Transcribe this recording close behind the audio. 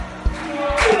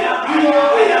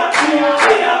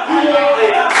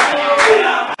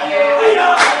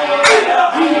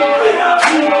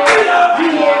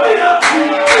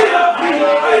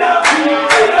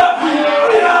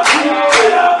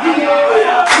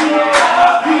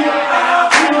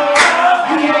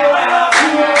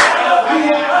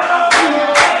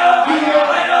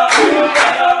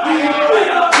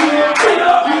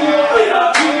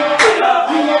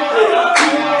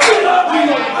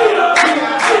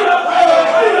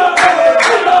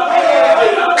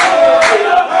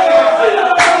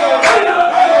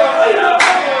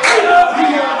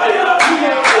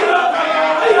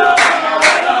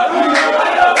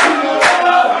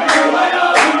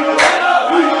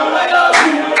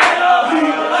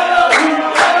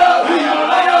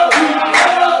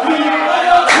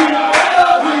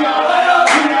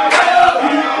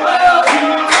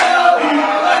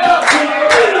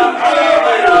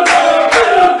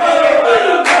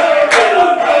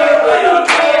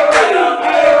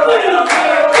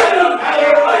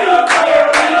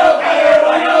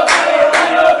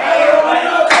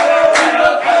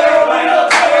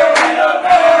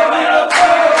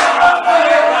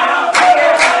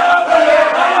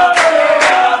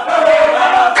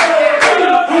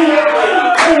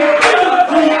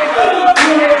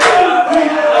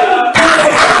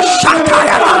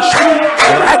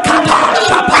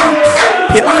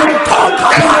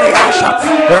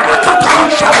Rakata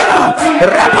Shabara,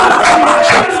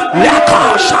 Rabarabasha, Laka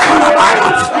Shabarabaya.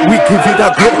 We give you the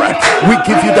glory. We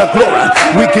give you the glory.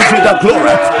 We give you the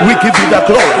glory. We give you the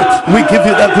glory. We give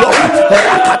you the glory.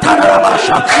 Rakata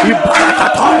Rabasha,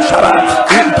 Ibarakata Shabara,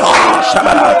 Inta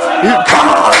Shabara, Inta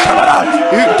Shabara,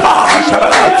 Inta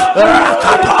Shabara,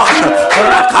 Rakatasha,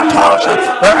 Rakatasha,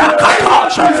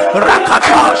 Rakatasha,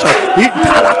 Rakatasha,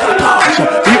 Intalakatasha,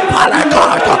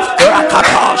 Impalakata,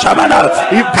 Rakatasha,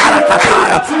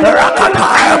 Impalakataya,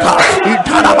 Rakataya,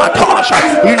 Intalabatasha,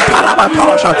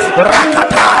 Intalabatasha,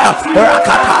 Rakataya,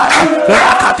 Rakataya,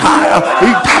 Rakataya,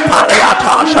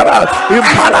 Intapaliatasha,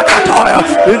 Impalakataya,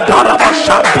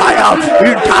 Intalabashampaya,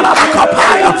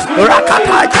 Intalabakapaya,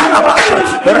 Rakatai Talabasha,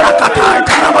 Rakatai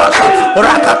Talabasha,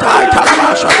 Rakatai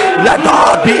Talabasha. Let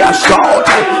God be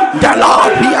exalted, the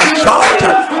Lord be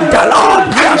exalted, the Lord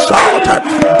be exalted,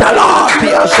 the Lord be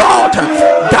exalted,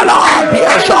 the Lord be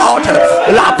exalted.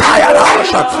 La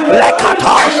Payarasha,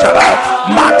 Lekatasha,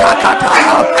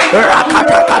 Matakataya,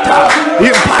 Rakatakata,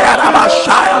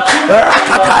 Impayarabashaya,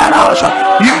 Rakatayarasha,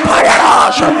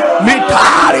 Impayarasha,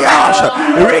 Mitariasha,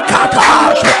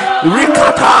 Rikatasha,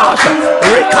 Rikatasha,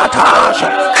 Rikatasha,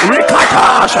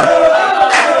 Rikatasha,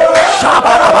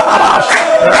 Shabarabash,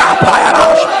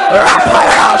 Rapayarash,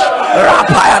 Rapayarash,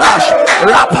 Rapayarash,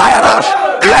 Rapayarash,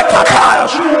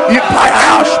 Lekatayash,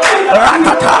 Ipayarash,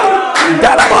 Rakata,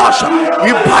 Delabash,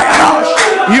 Ipayarash,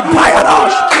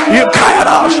 Ipayarash,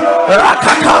 Ipayarash,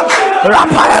 Rakata,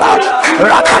 Rapayarash,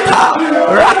 Rakata,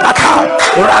 Rakata,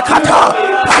 Rakata,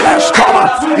 Palestoma,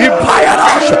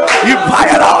 Ipayarash,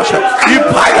 Ipayarash,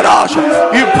 Ipayarash,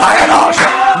 Ipayarash,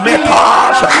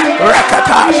 Metash,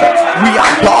 Rakatash. We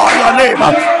adore your name.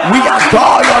 We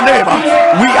adore your name.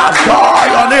 We adore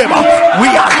your name. We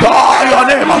adore your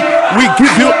name. We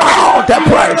give you all the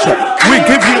praise. We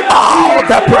give you all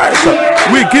the praise.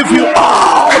 We give you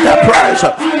all the praise.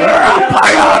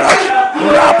 Rapayadas,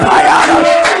 Rapayadas,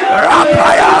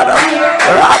 Rapayadas,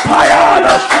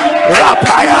 Rapayadas,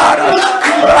 Rapayadas,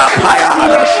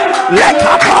 Rapayadas,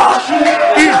 Lekapas.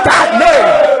 In that name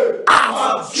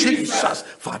of Jesus.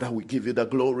 Father, we give you the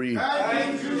glory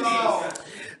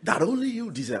that only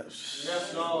you deserve.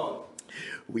 Yes, Lord.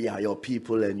 We are your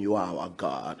people and you are our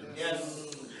God. Yes.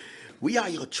 We are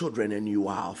your children and you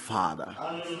are our Father.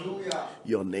 Hallelujah.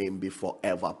 Your name be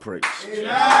forever praised.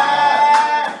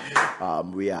 Amen.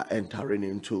 We are entering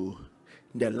into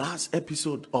the last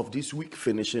episode of this week,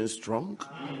 finishing strong.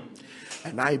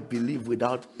 And I believe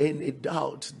without any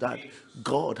doubt that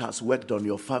God has worked on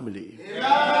your family.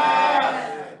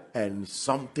 Amen. And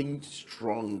something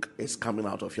strong is coming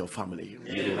out of your family.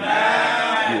 You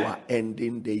are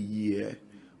ending the year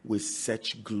with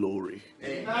such glory.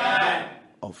 Amen.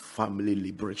 Of family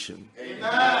liberation.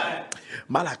 Amen.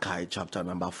 Malachi chapter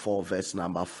number 4 verse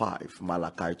number 5.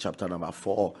 Malachi chapter number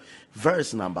 4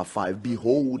 verse number 5.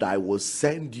 Behold, I will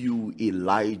send you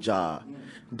Elijah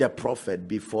the prophet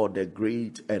before the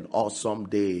great and awesome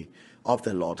day of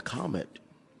the Lord cometh.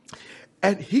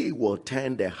 And he will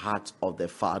turn the hearts of the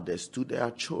fathers to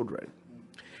their children,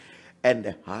 and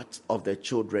the hearts of the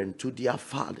children to their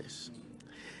fathers,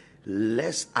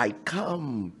 lest I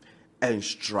come and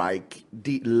strike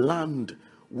the land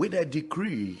with a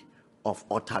decree of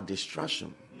utter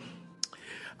destruction.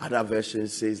 Other version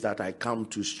says that I come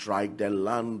to strike the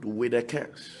land with a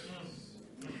curse.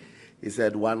 He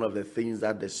said one of the things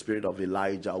that the spirit of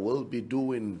Elijah will be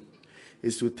doing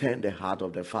is to turn the heart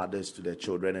of the fathers to the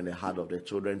children and the heart of the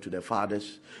children to the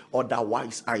fathers.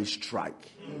 Otherwise, I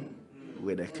strike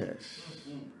with a curse.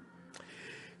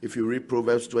 If you read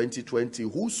Proverbs 20:20,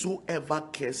 whosoever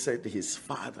curseth his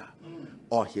father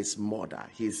or his mother,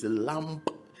 his lamp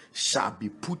shall be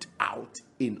put out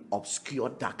in obscure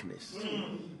darkness.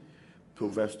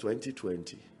 Proverbs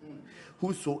 20:20.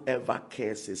 Whosoever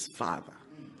curses his father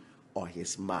or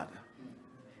his mother,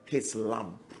 his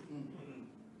lamp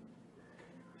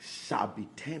shall be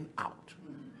turned out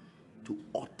to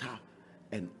utter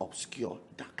and obscure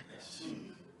darkness.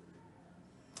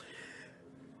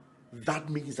 That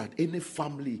means that any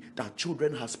family that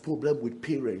children has problem with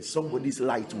parents, somebody's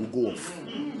light will go off.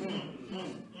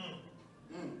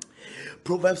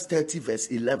 Proverbs 30 verse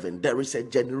 11. There is a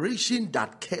generation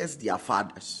that curse their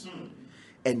fathers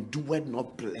and doeth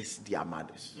not bless their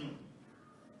mothers.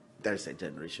 There is a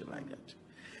generation like that.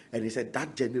 And he said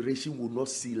that generation will not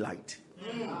see light.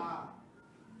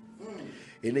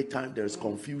 Anytime there is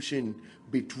confusion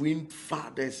between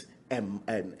fathers and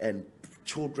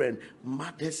children,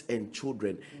 mothers and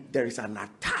children, there is an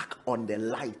attack on the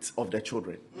light of the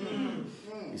children.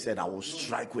 He said, I will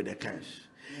strike with a curse.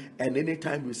 And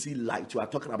anytime you see light, you are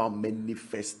talking about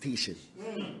manifestation.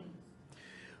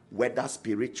 whether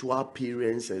spiritual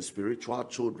parents and spiritual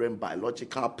children,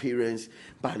 biological parents,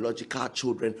 biological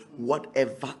children,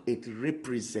 whatever it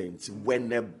represents,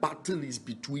 when a battle is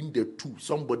between the two,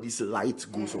 somebody's light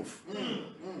goes off.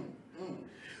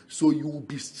 So you will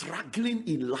be struggling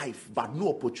in life, but no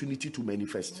opportunity to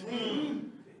manifest.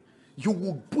 You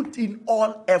will put in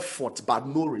all effort, but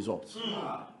no results.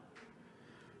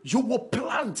 You will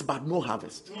plant, but no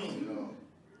harvest.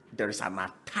 There is an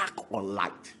attack on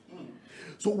light.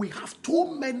 So we have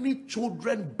too many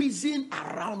children busying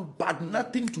around, but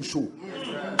nothing to show.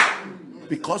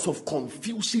 Because of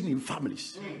confusion in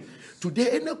families. Today,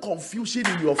 any confusion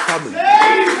in your family,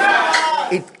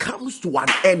 it comes to an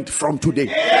end from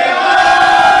today.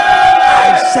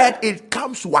 I said it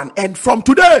comes to an end from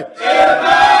today.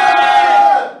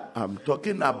 I'm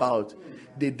talking about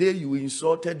the day you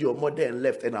insulted your mother and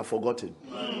left and are forgotten.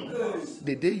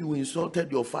 The day you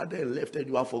insulted your father and left and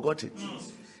you are forgotten.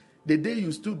 The day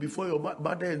you stood before your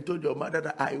mother and told your mother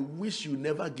that I wish you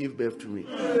never gave birth to me.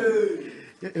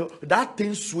 That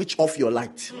thing switch off your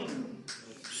light.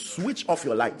 Switch off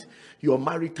your light. Your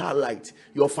marital light,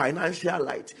 your financial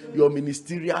light, your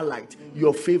ministerial light,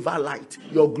 your favor light,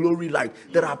 your glory light.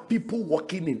 There are people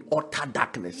walking in utter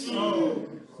darkness.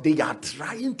 They are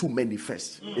trying to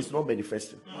manifest. It's not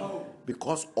manifesting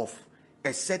because of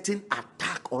a certain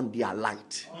attack on their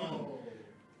light.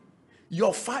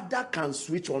 Your father can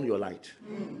switch on your light.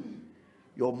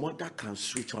 Your mother can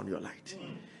switch on your light.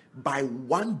 By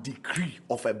one decree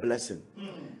of a blessing,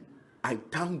 I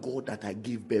thank God that I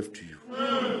gave birth to you.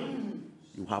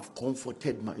 You have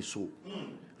comforted my soul.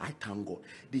 I thank God.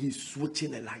 He is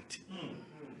switching a light.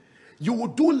 You will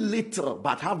do little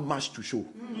but have much to show.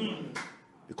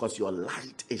 Because your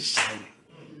light is shining.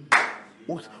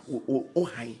 Oh,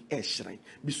 hi, shining.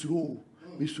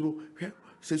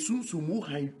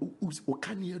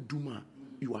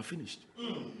 You are finished.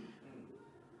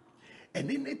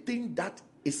 And anything that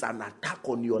is an attack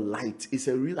on your light is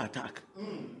a real attack.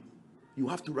 You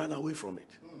have to run away from it.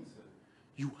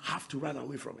 You have to run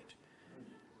away from it.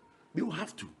 You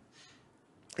have to.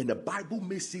 And the Bible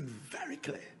makes it very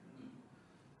clear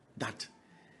that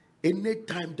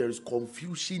anytime there is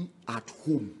confusion at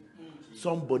home,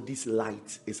 somebody's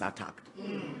light is attacked.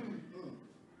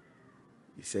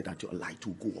 He said that your light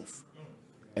will go off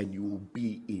and you will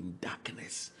be in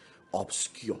darkness,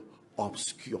 obscure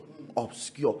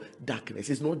darkness.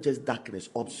 It's not just darkness,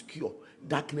 obscure.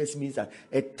 Darkness means that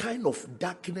a kind of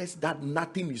darkness that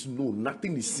nothing is known,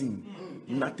 nothing is seen,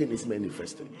 nothing is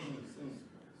manifested.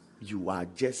 You are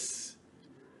just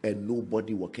a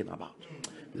nobody walking about.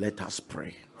 Let us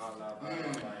pray.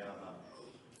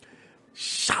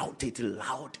 Shout it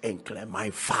loud and clear.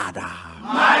 My Father.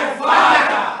 My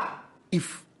Father.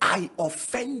 If I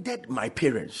offended my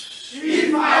parents.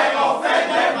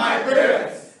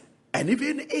 And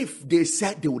even if they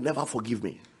said they will never forgive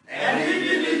me.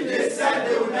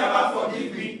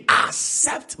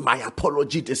 Accept my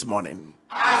apology this morning.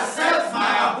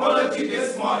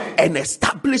 And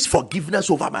establish forgiveness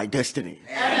over my destiny.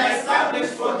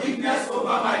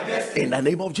 In the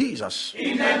name of Jesus.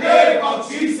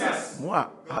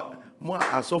 Moi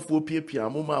asofo piepia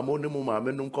mama mo ne mo ma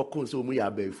me no nkokon so mu ya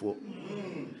baifo.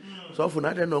 So for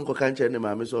na de no nkoka nche ne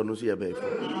ma me so no so ya baifo.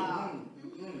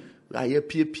 Aye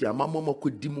piepia mama mo ko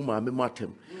di mu ma me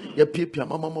matem. Ya piepia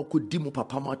mama mo ko di mu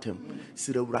papa matem.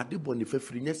 Sire urade boni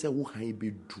fafiri nya se wo han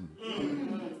be dum.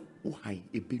 Wo han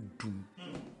e be dum.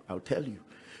 I'll tell you.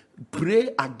 Pray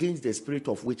against the spirit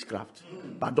of witchcraft,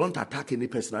 but don't attack any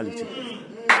personality.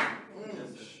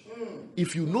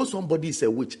 If you know somebody is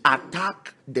a witch,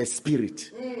 attack the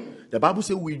spirit. The Bible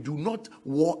says we do not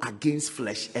war against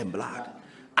flesh and blood.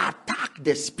 Attack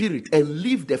the spirit and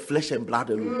leave the flesh and blood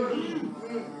alone.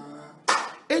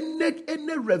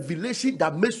 Any revelation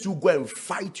that makes you go and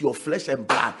fight your flesh and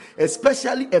blood,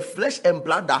 especially a flesh and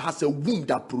blood that has a womb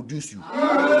that produces you,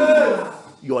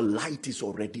 your light is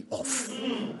already off.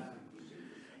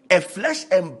 A flesh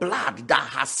and blood that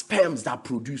has sperms that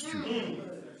produce you,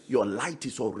 your light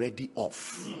is already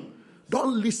off.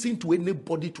 Don't listen to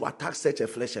anybody to attack such a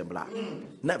flesh and blood.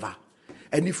 Never.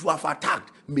 And if you have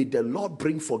attacked, may the Lord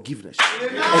bring forgiveness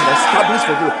and establish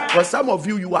forgiveness. For some of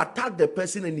you, you attacked the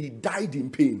person and he died in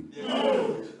pain.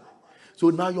 So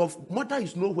now your mother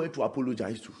is nowhere to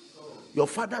apologize to. Your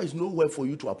father is nowhere for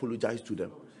you to apologize to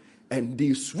them. And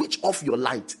they switch off your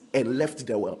light and left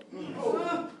the world.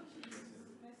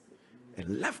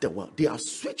 And left the world. They have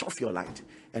switched off your light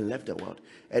and left the world.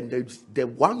 And the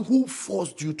one who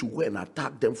forced you to go and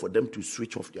attack them for them to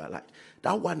switch off their light,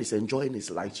 that one is enjoying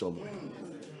his life somewhere.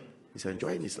 He's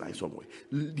enjoying his life somewhere.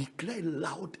 Declare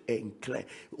loud and clear.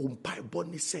 Umpai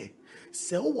boni say,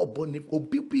 Se wo boni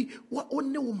obibi wa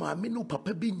one wo maame no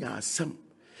papa bi nya asem.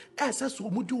 Esa so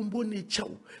mu di umbo ne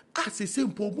chew. Asese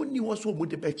mpo mu ni wo so mu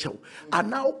de be chew.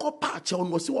 Ana wo pa chew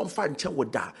no se wo mfa nchew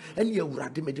da. Ene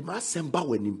Awurade me de ma asem ba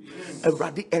wanim.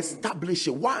 Awurade establish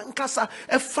wan kasa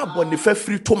e fa boni fa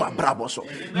free to ma brabo so.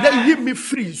 Na yi me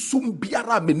free sum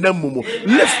biara me namumu.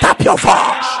 Lift up your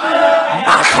voice.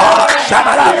 Mato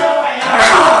shabala.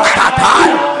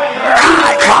 Tatai.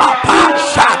 Raika pa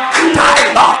shat.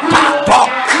 Tailo tato.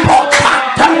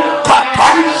 Potata. Koto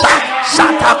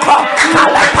Satako,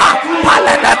 Kalepa,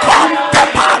 Paleneko,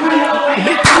 Tepan,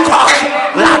 Mitakos,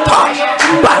 Latos,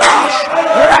 Baros,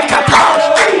 Rakatos,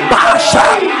 Basha,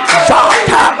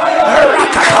 Zota,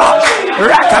 Rakatos,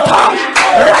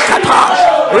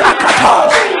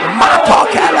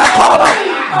 Matokelekoro,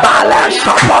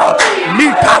 Baleshopo,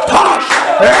 Mitatos,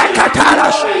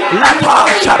 Rakatalas,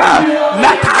 Latoshara,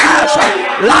 Latanas,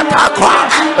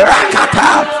 Latakos, Rakata,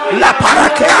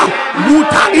 Laparakia,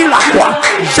 Muta Ilaqua,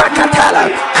 Zakatela,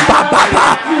 Bababa,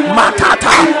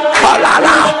 Matata,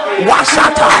 Kolala,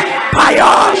 Wasata,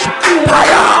 Payos,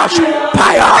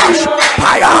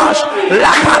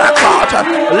 La Paracota,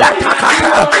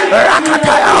 Latakata,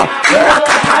 Rakataya,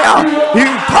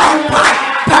 Impopa,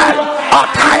 Pen,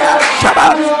 Otaya,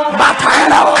 Shabbat,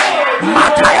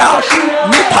 Matayos,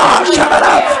 Mita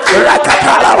Shabbat,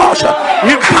 Rakatalos,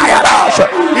 Impayaros,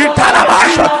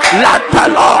 Itanabas, let the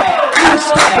Lord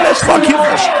establish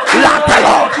forgiveness. Let the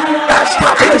Lord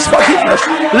establish forgiveness.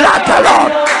 Let the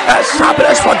Lord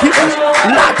establish forgiveness.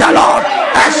 Let the Lord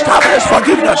establish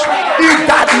forgiveness. In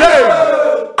that name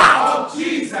of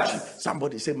Jesus.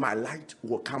 Somebody say, my light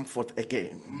will come forth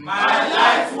again. My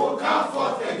light will come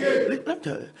forth again. Let me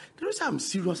tell you, the reason I'm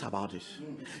serious about this.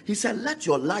 He said, let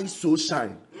your light so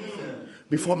shine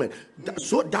before men,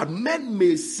 so that men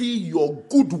may see your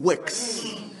good works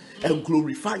and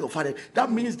glorify your Father.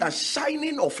 That means that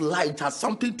shining of light has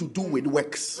something to do with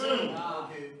works.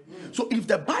 So if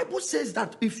the Bible says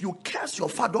that if you curse your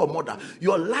father or mother,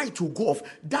 your light will go off,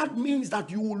 that means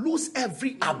that you will lose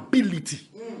every ability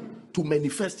to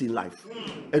manifest in life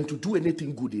and to do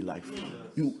anything good in life.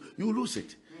 You lose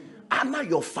it. Honor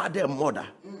your father and mother,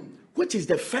 which is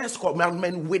the first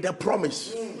commandment with a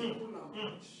promise.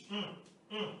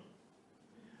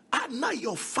 Honor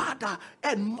your father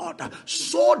and mother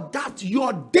so that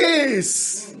your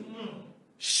days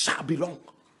shall be long.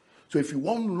 So if you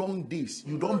want long days,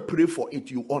 you don't pray for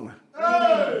it, you honor.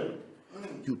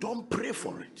 You don't pray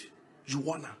for it, you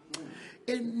honor.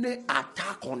 Any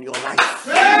attack on your life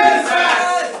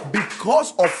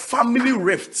because of family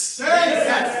rifts,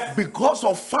 because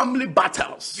of family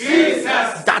battles,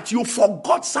 that you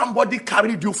forgot somebody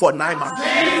carried you for 9 months,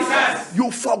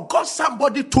 you forgot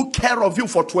somebody took care of you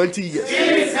for 20 years,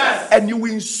 and you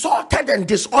insulted and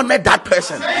dishonored that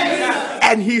person,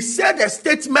 and he said a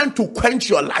statement to quench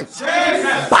your life. May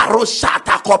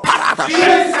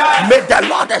the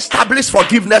Lord establish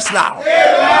forgiveness now.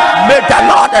 May the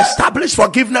Lord establish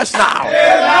forgiveness now.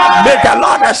 May the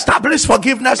Lord establish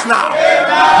forgiveness now.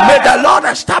 May the Lord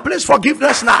establish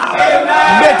forgiveness now.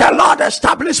 May the Lord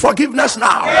establish forgiveness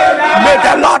now. May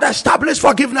the Lord establish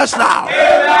forgiveness now.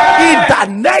 In the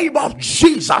name of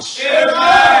Jesus.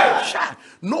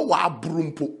 No wa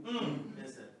brumpo.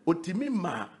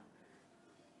 Otimima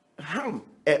ham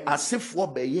asefo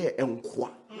beye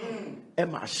enkwa.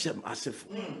 Emma Hashem asefo.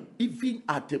 Even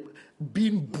at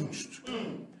being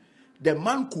boosted. The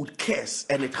man could curse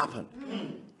and it happened.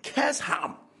 Curse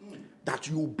harm that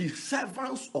you will be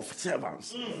servants of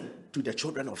servants to the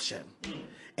children of Shem.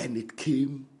 And it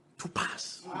came to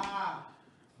pass.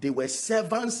 They were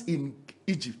servants in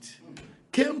Egypt.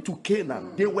 Came to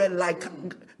Canaan. They were like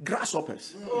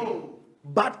grasshoppers.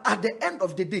 But at the end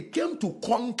of the day, came to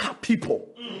conquer people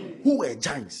who were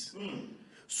giants.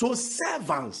 So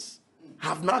servants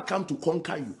have now come to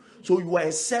conquer you. So you are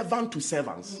a servant to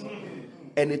servants.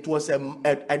 And it was a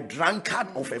drunkard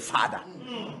of a father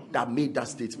that made that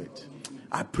statement.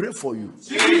 I pray for you.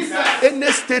 Jesus.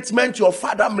 Any statement your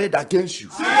father made against you,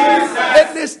 Jesus.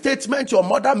 Any statement your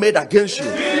mother made against you,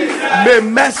 Jesus. May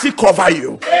mercy cover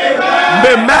you. Amen.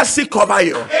 May mercy cover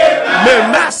you. Amen.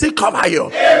 May mercy cover you.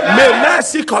 Amen. May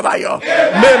mercy cover you.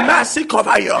 Amen. May mercy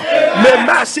cover you. Amen. May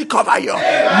mercy cover you.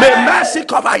 Amen. May mercy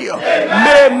cover you. Amen.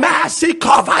 May mercy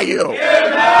cover you.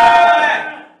 Amen.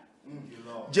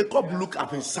 Jacob looked at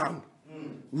his son,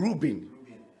 Reuben.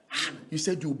 He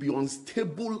said, you'll be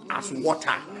unstable as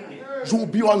water. You'll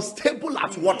be unstable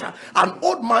as water. An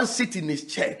old man sit in his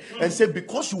chair and said,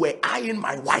 because you were eyeing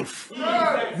my wife,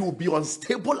 you'll be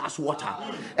unstable as water.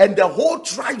 And the whole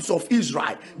tribes of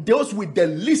Israel, those with the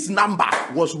least number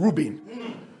was Reuben.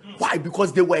 Why?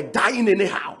 Because they were dying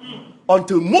anyhow.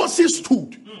 until Moses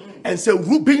stood and said,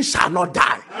 Reuben shall not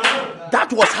die.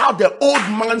 That was how the old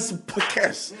man's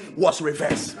curse was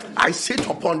reversed. I sit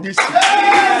upon this seat.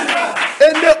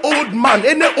 Any old man,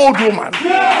 any old woman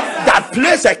that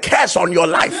places a curse on your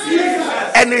life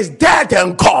and is dead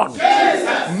and gone,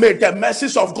 may the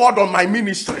mercies of God on my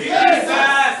ministry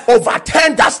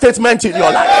overturn that statement in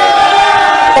your life.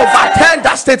 Overturn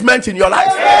that statement in your life.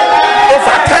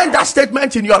 Overturn that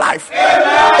statement in your life.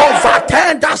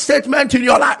 Overturn that statement in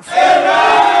your life.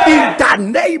 In the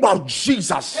name of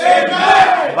Jesus.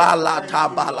 Balata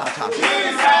balata.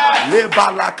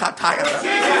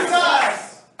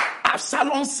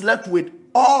 Absalom slept with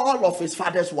all of his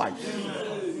father's wives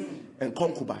and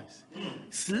concubines.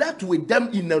 Slept with them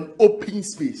in an open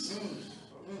space.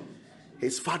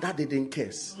 His father didn't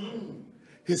curse.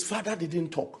 His father didn't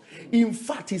talk. In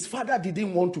fact, his father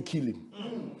didn't want to kill him.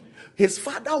 His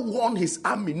father warned his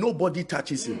army, nobody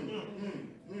touches him.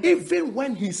 Even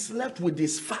when he slept with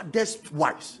his father's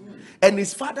wives, and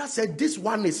his father said, this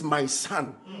one is my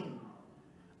son,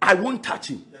 I won't touch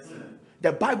him.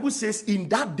 The Bible says in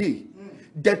that day,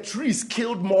 the trees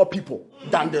killed more people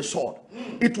than the sword.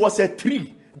 It was a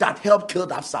tree that helped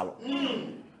kill Absalom.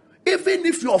 Even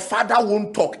if your father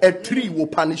won't talk, a tree will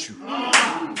punish you.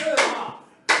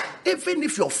 Even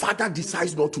if your father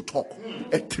decides not to talk,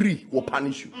 a tree will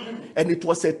punish you. And it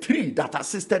was a tree that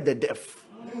assisted the death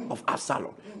of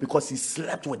Absalom because he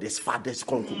slept with his father's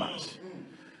concubines.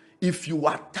 If you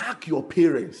attack your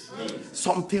parents,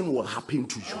 something will happen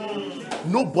to you.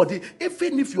 Nobody,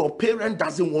 even if your parent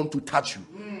doesn't want to touch you,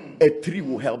 a tree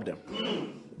will help them.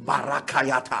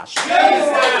 Barakayatash.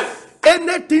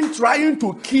 Anything trying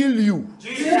to kill you,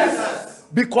 Jesus,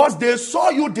 because they saw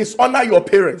you dishonor your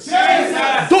parents,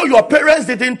 Jesus, though your parents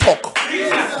didn't talk,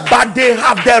 Jesus, but they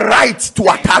have the right to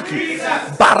attack you.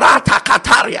 Barata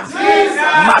Kataria,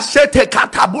 Machete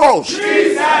Katabros.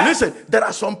 Listen, there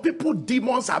are some people,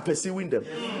 demons are pursuing them.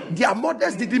 Their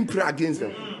mothers didn't pray against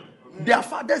them, their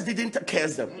fathers didn't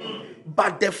curse them,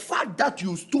 but the fact that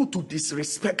you stood to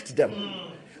disrespect them,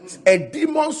 a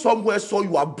demon somewhere saw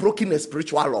you are broken a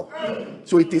spiritual law,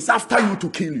 so it is after you to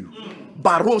kill you.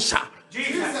 Barosha,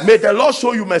 Jesus. May the Lord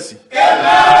show you mercy.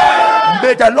 Amen.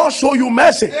 May the Lord show you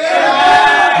mercy.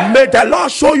 Amen. May the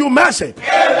Lord show you mercy.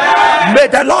 Amen. May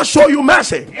the Lord show you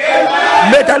mercy.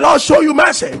 Amen. May the Lord show you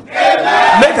mercy.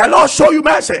 Amen. May the Lord show you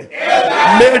mercy.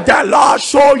 Amen. May the Lord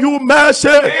show you mercy.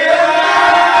 Amen.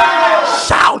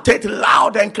 Shout it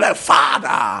loud and clear,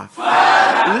 Father,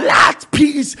 let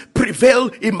peace prevail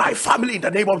in my family in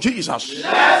the name of Jesus.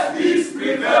 Let peace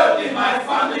prevail in my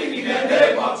family in the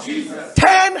name of Jesus.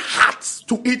 Turn hearts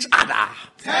to each other.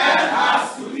 Turn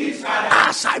hearts to each other.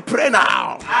 As I pray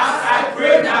now. As I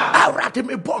pray now. Awurade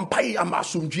me bompai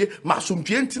masumdue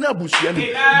ntina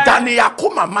busuani. Dani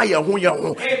yakoma maye ho ye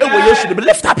ho. Ewo Yesu de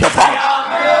lift up your voice.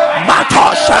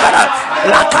 Matosh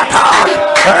rakatosh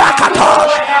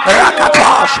rakatosh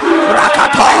rakatosh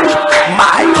rakatosh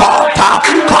my kota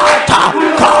kota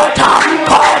kota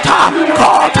kota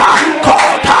kota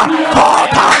kota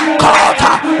kota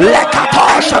kota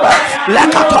lekatosh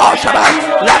lekatosh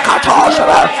lekatosh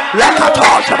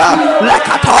lekatosh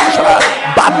lekatosh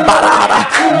bambarada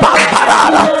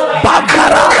bambarada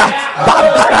bambarada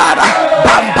bambarada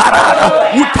bambarada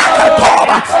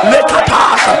utakatoba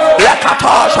lekatosh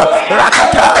lekatosh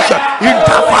rakatosh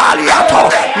intafaliato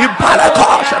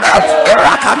impalakosh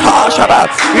rakatosh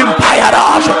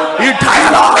impayadosh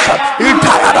intayadosh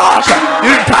intayadosh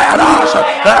intayadosh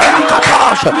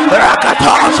rakatosh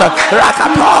rakatosh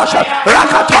rakatosh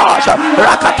rakatosh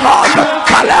rakatosh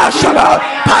palashaba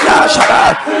palashaba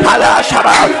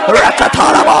palashaba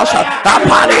rakatosh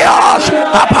apalios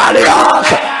apalios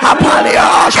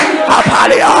apalios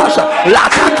apalios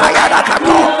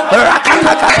latakayadakato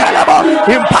rakatakatelabo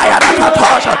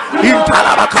impayadakatosh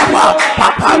intalabakapa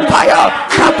papampaya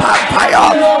papampaya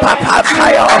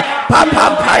papampaya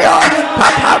papampaya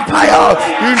papampaya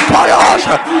intayos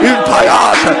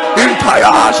intayos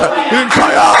intayos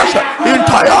intayos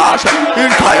intayos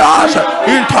intayos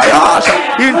intayos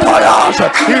intayos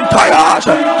intayos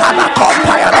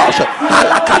alakompayados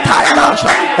alakatayados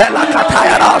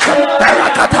elakatayados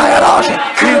elakatayados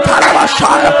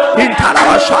intalabashaya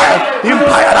intalabashaya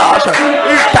impayados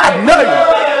in that name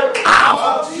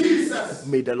of Jesus.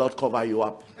 May the Lord cover you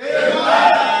up.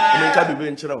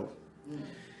 Amen.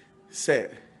 Say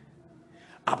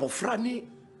abofrani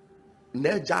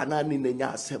neja nani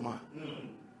nenya asema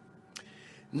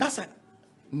nasa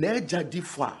neja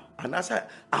difwa anasa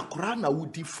akora na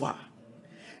wudi fwa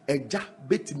eja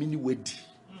betimi ni wedi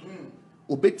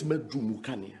obetime dumu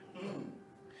kania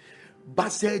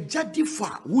base eja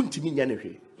difwa wuntimi nya ne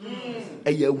hwe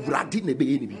eye wurade na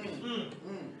beye ni bibi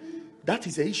That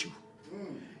is the issue.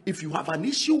 If you have an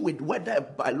issue with whether a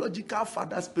biological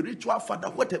father, spiritual father,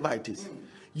 whatever it is,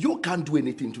 you can't do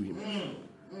anything to him.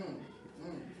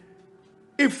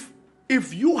 If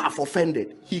you have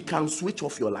offended, he can switch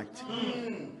off your light.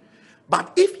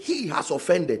 But if he has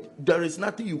offended, there is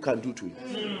nothing you can do to him.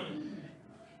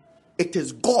 It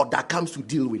is God that comes to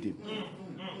deal with him.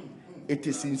 It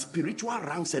is in spiritual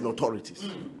ranks and authorities.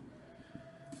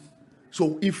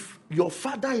 So if your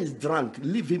father is drunk,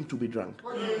 leave him to be drunk.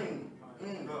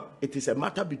 It is a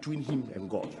matter between him and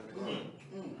God.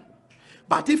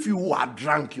 But if you are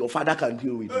drunk, your father can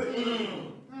deal with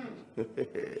you.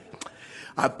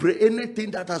 I pray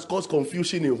anything that has caused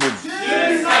confusion in homes,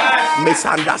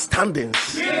 misunderstandings,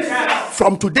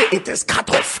 from today it is cut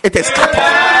off. It is cut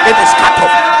off. It is cut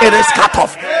off. It is cut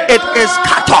off. It is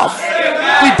cut off.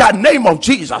 In the name of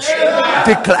Jesus,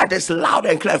 declare this loud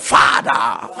and clear. Father,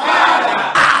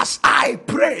 as I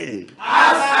pray,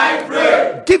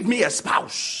 give me a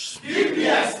spouse.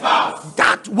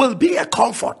 That will be a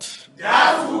comfort.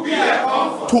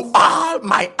 To all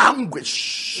my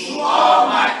anguish.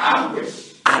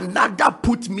 Another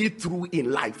put me through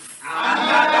in life.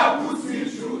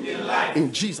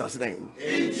 In Jesus' name.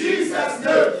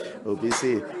 Obi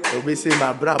say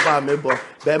my brother mebo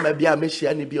be me bia me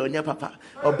hia ni bi onye papa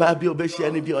oba bi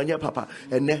obehia ni bi onye papa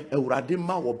ene ewurade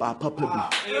ma wo ba papa bi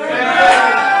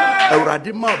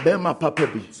ewurade ma be ma papa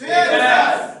bi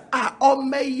o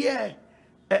meye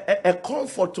a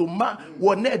comfort to ma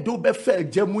wo na do be fa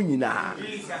jamu nyina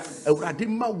ewurade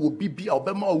ma wo bibia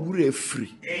obema owura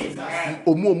afiri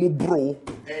omo bro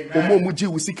omo ji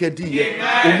wusikadi ye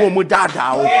omo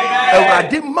dada o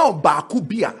ewurade ma ba ku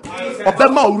bia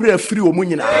obema owura afiri omo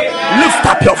nyina. Lift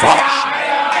up your voice.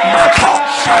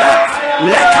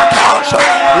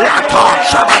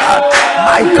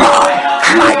 My God,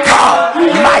 my God,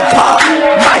 my God,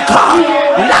 my God,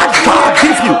 let God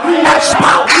give you a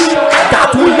spouse that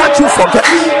will let you forget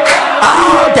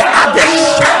all the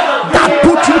others that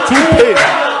put you through pain,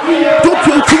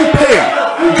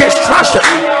 distraction,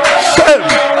 shame.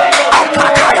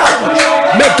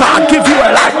 May God give you a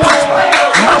life partner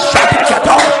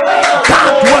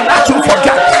that will let you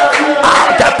forget all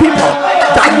the people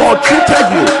that maltreated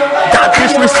you, that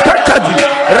disrespected you.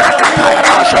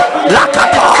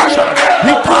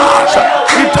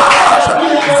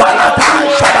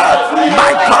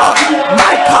 My God,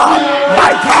 my God,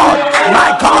 my God,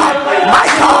 my God, my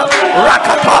God, my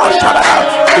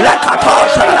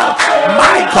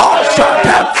God,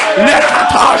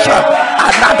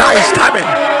 another is coming,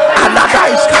 another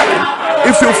is coming.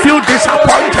 If you feel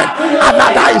disappointed,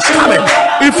 another is coming.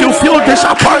 If you feel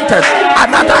disappointed,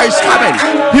 another is coming.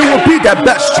 He will be the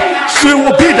best. She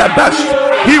will be the best.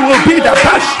 He will be the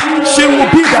best. She will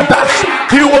be the best.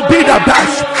 He will be the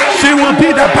best. She will be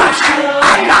the best.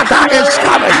 Another is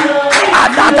coming.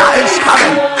 Another is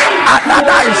coming.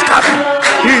 Another is coming.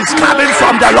 He is coming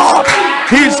from the Lord.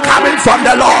 He is coming from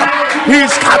the Lord. He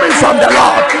is coming from the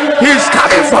Lord. He is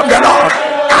coming from the Lord.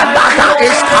 Another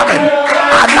is coming.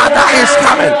 Another is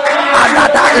coming.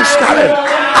 Another is coming.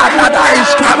 Another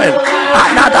is coming.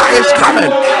 Another is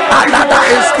coming. Another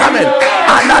is coming.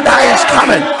 Another is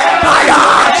coming.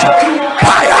 Payas.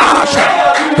 Payas.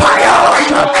 Payas.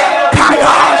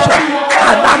 Payas.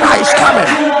 Another is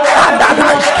coming.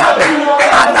 Another is coming.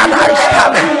 Another is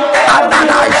coming.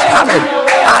 Another is coming.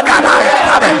 Another is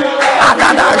coming.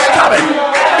 Another is coming.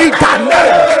 In the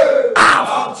name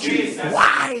of Jesus.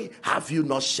 Why have you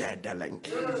not shared the link?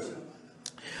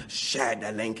 Share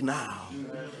the link now.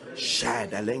 Share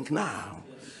the link now.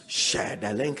 Share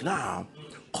the link now.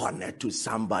 Connect to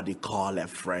somebody, call a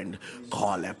friend,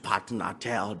 call a partner,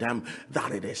 tell them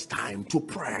that it is time to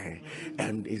pray,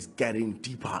 and it's getting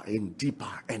deeper and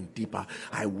deeper and deeper.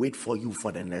 I wait for you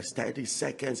for the next 30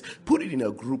 seconds. Put it in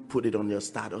a group, put it on your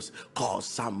status, call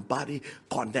somebody,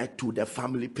 connect to the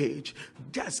family page.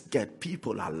 Just get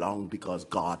people along, because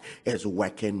God is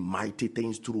working mighty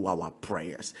things through our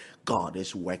prayers. God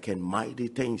is working mighty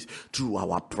things through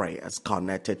our prayers.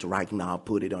 Connect it right now.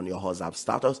 Put it on your WhatsApp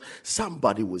status.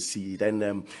 Somebody will see it.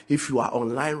 And if you are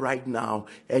online right now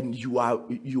and you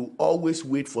always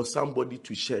wait for somebody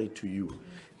to share it to you,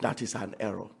 that is an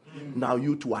error. Now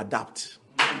you to adapt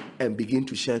and begin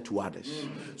to share to others.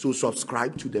 So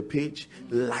subscribe to the page,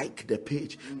 like the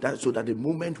page, so that the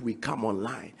moment we come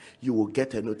online, you will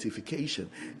get a notification,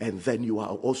 and then you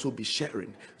will also be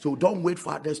sharing. So don't wait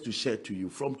for others to share to you.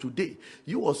 From today,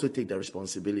 you also take the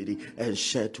responsibility and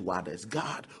share to others.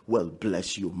 God will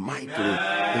bless you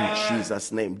mightily in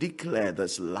Jesus' name. Declare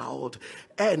this loud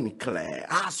and clear.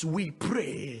 As we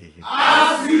pray,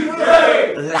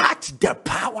 let the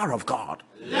power of God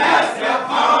Let the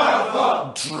power of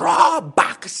God draw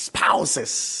back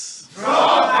spouses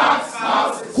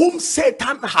whom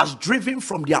Satan has driven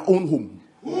from their own home.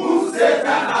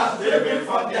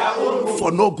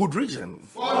 For no good reason.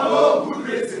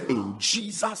 In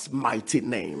Jesus' mighty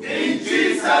name.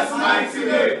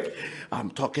 I'm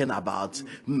talking about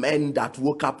men that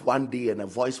woke up one day and a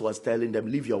voice was telling them,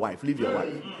 leave your wife, leave your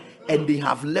wife. And they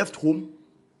have left home.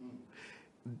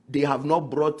 They have not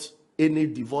brought any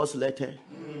divorce letter.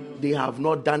 They have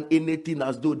not done anything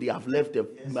as though they have left the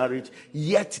marriage,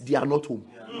 yet they are not home.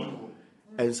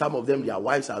 And some of them, their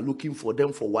wives are looking for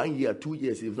them for 1 year, 2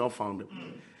 years, they've not found them.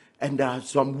 And there are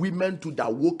some women too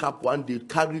that woke up one day,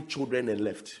 carried children and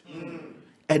left.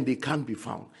 And they can't be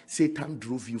found. Satan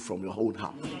drove you from your own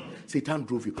house. Satan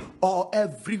drove you. Or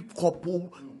every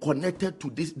couple connected to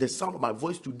this, the sound of my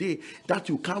voice today, that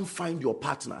you can't find your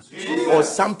partner. Or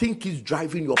something keeps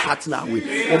driving your partner away.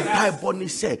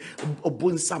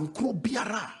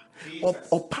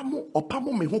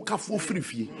 Opamo me hoka fo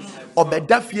frifie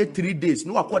obeda fie 3 days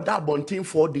no akoda abontin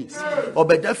 4 days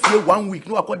obeda fie 1 week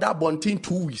no akoda abontin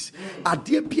 2 weeks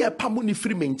ade bia pamo ni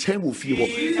free me nchen wo fie ho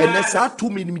ene sa 2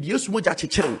 minute Yesu moja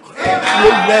chekere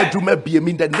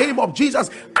in the name of Jesus.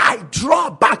 I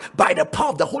draw back by the power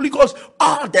of the Holy Ghost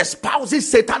all the spouses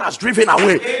Satan has driven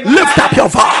away. Lift up your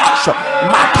voice.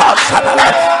 Matos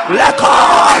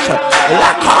lekos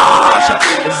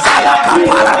zalaka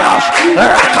parados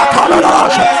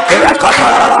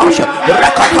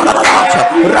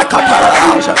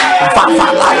Rakatalados,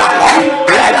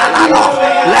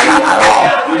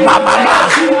 Mama,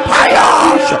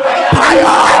 Payos,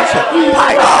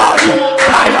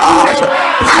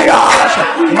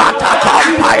 Mataka,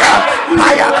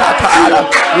 Payakatala,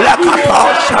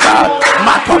 Lekatosha,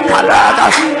 Matokalaga,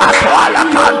 Atuala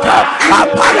Canta,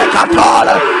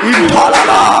 Apalacatola,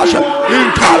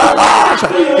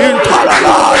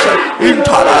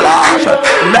 Intolerance,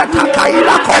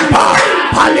 Metakaila Compa,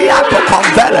 Paliato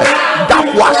Convele,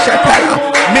 Dakwasepela,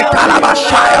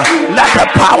 Mikalabashaya. Let the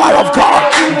power of God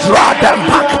draw them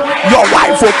back. Your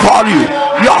wife will call you.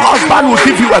 Your husband will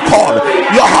give you a call.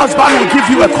 Your husband will give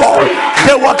you a call.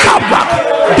 They will come back.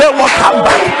 They will come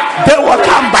back. They will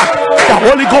come back. The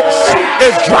Holy Ghost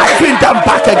is driving them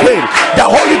back again. The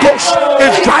Holy Ghost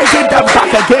is driving them back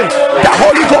again. The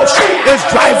Holy Ghost is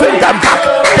driving them back.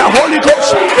 The Holy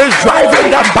Ghost is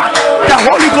driving them back. The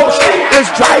Holy Ghost is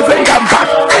driving them back.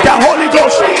 The Holy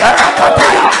Ghost,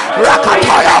 Rakataya,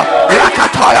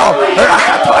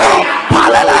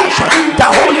 Palalas. The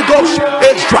Holy Ghost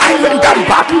is driving them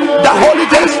back. The Holy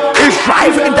Ghost is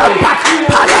driving them back.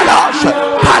 Palalas,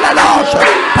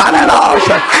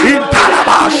 in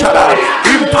Palabashara,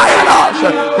 in Payalas,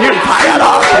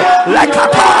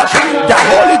 Lekatas. The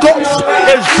Holy Ghost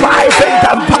is driving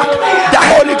them back. The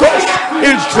Holy Ghost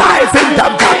is driving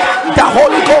them back. The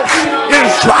Holy Ghost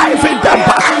is driving them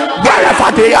back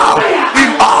wherever they are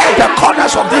in all the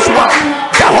corners of this world.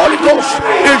 The Holy Ghost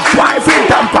is driving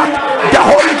them back. The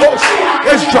Holy Ghost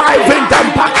is driving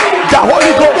them back. The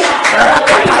Holy Ghost,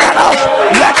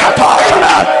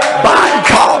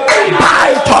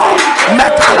 Baito,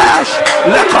 Metalash,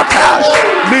 Lekotash,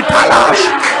 Mitalash,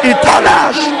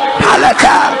 Italash,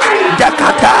 Paleta,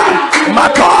 Dekata,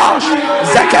 Matosh,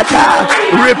 Zekata,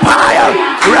 Repayas,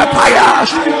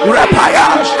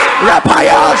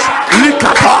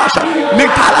 Likatosh,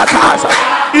 Mitalatas.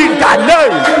 In the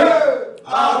name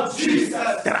of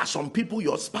Jesus. There are some people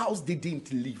your spouse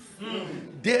didn't leave.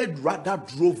 They'd rather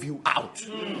drove you out.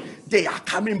 They are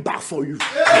coming back for you.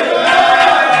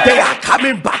 They are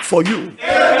coming back for you.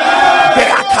 They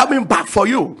are coming back for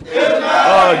you.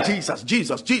 Oh, Jesus.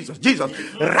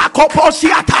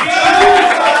 Rakoposiata.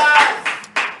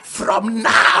 From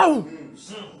now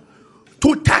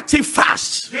to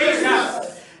 31st.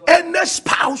 Any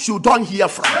spouse you don't hear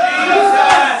from.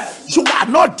 You are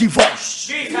not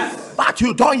divorced, but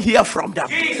you don't hear from them.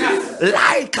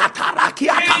 Like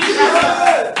Katarakiata,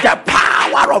 the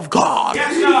power of God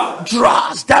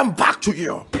draws them back to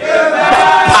you. The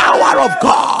power of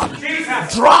God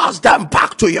draws them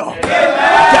back to you.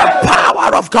 The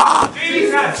power of God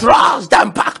draws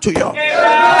them back to you.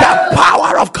 The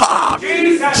power of God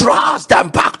draws them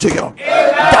back to you.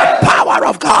 The power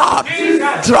of God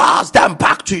draws them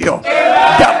back to you.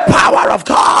 The power of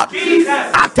God.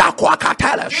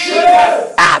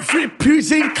 Every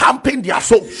prison camping their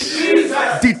souls,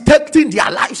 detecting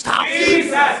their lifestyle.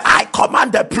 I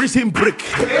command the prison break.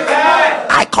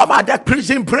 I command the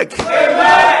prison break.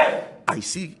 I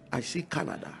see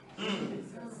Canada.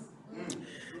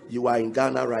 You are in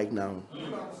Ghana right now.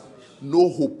 No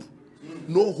hope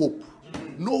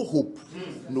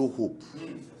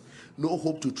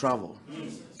to travel.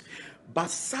 But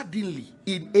suddenly,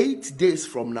 in 8 days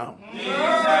from now,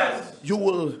 you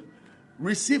will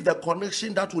receive the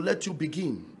connection that will let you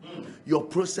begin your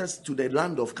process to the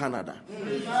land of Canada.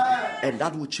 And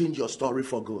that will change your story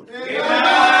for good.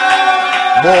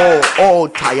 Oh,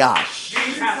 Tayash.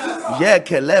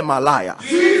 Yekele Malaya.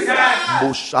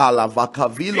 Bushala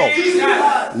Vakavilo.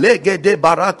 Legede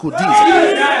Barakudiz.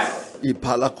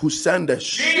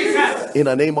 Ipalakusendesh. In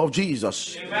the name of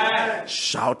Jesus.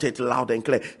 Shout it loud and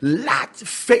clear. Let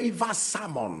favor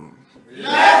summon.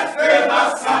 Let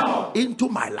favor summon Into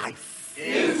my life.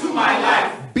 into my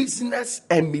life Business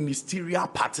and ministerial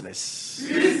partners.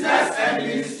 business and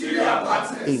ministerial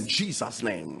partners. In Jesus'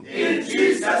 name. In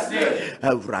Jesus' name.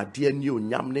 Awurade ni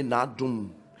onyam ne n'adom.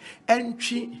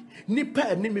 Entwi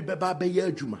nipa ni me beba beye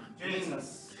adwuma.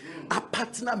 Jesus. A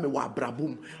partner me wa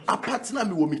abrabom. A partner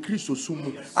me wo me Kristo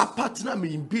sumu. A partner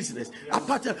me in business. A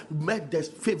partner make the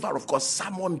favor of God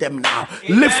summon them now.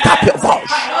 Lift up your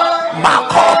voice.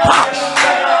 Makopa.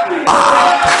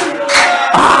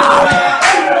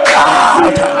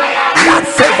 Let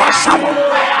favor summon.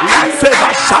 Let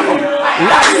favor summon.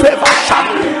 Let favor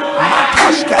summon.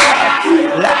 Matoshke.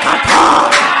 Lekata.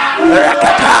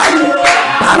 Rekata.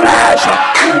 Parash.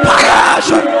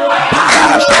 Parash.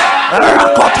 Parash.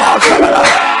 Rakotosh.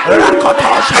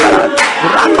 Rakotosh.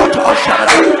 Rakotosh.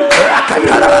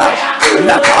 Rakatash.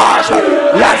 Letosh.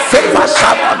 Let favor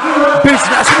summon.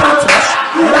 Business partners.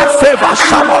 Let favor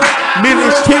summon.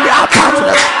 Ministerial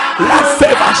partners. Let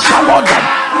favor summon them.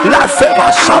 Let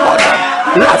favor summon them.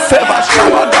 Let favor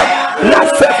summon them. Let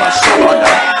favor summon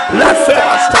them. Let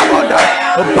favor summon them.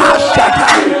 Bashata,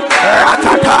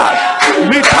 Rakata,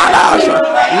 Mitalash.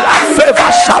 Let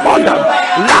favor summon them.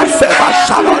 Let favor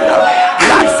summon them.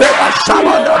 Let favor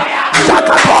summon them.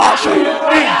 Zakatosh. In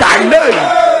thy name,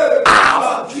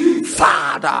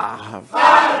 Father,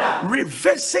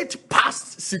 revisit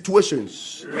past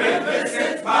situations.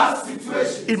 Revisit past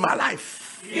situations In my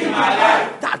life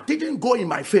that didn't go in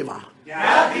my favor.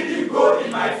 that didn't go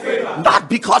in my favor. Not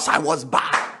because I was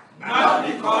bad, Not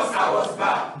because I was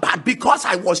bad, but because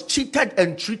I was cheated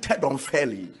and treated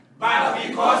unfairly. but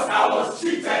because I was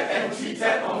cheated and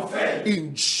treated unfairly.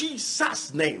 In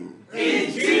Jesus' name.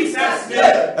 In Jesus'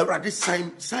 name. Everybody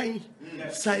sign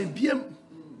BM.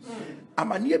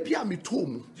 Amania bia me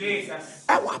tomu. Jesus.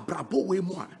 Ewa brabo we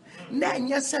mo. Na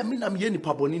enye se me na me ni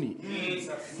pabonini.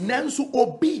 Jesus. Nanso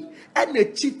obi ene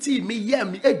chiti me ye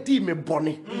me edi me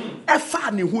bone.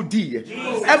 Efa ne ho di ye.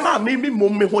 Ema me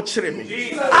mom me ho kire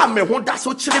me. A me ho da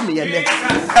so kire me ye ne.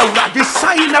 Ewurade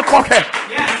sign na kohwe.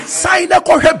 Sign na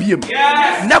kohwe biem.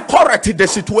 Na correct the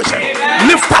situation.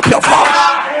 Lift up your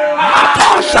voice.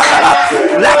 Rakatosh,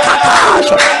 Rakatosh,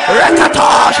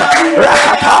 Rakatosh,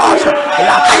 Rakatosh,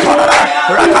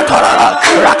 Rakatosh,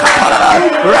 Rakatosh,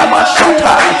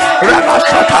 Ramashota,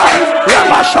 Ramashota,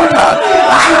 Ramashota,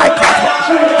 High Katosh,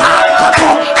 High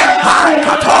Katosh, High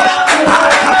Katosh,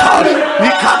 High Katosh,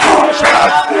 Nikatosh,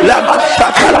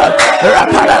 Lamashota,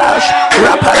 Rapadash,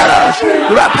 Rapadash,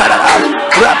 Rapadash,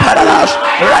 Rapadash,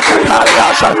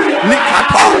 Rakatosh,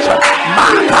 Nikatosh,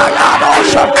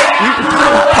 Makayadosh,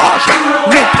 Nikatosh,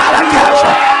 Nikatosh,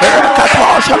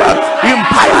 Rakatosh,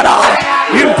 Impiradosh,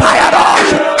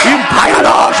 Impiradosh,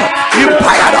 Impiradosh,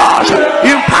 Impiradosh,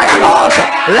 Impiradosh,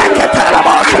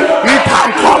 Lakatalabosh,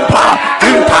 Intankompa,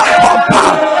 Intankompa,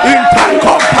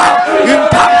 Intankompa,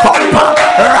 Intankompa,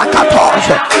 Rakatosh,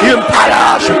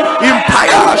 Impiradosh,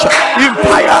 Impiradosh,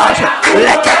 Impiradosh,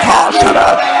 Lakatosh,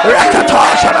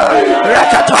 Rakatosh,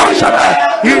 Rakatosh,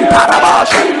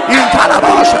 Imparabosh,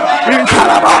 Imparabosh,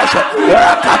 Imparabosh,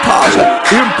 Rakatosh,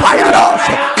 Impiradosh,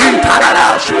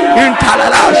 Intaladosh,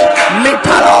 Intaladosh,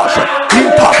 Mitalosh,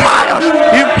 Intopayosh,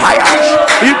 Impires,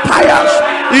 Impires,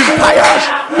 Impires,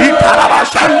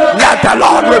 Imparabosh. Let the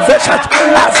Lord revisit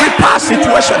every past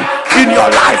situation in your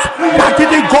life that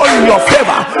didn't go in your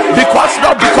favor, because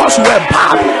not because you were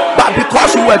bad, but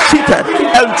because you were cheated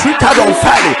and treated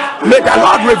unfairly. May the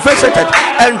Lord revisit it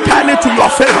and turn it to your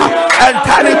favor, and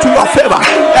turn it to your favor,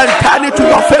 and turn it to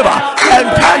your favor, and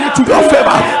turn it to your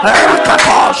favor.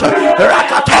 Rakatosh,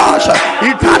 Rakatosh,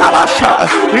 Intarabasha,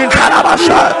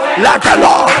 Intarabasha. Let the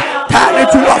Lord turn it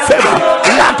to your favor.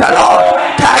 Let the Lord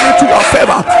turn it to your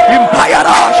favor.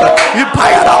 Impiradosh,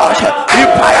 Impiradosh,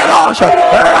 Impiradosh,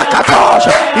 Rakatosh,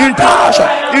 Intash.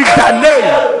 In the name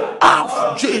of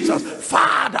Jesus,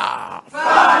 Father,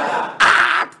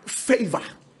 add favor.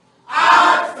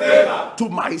 Add favor To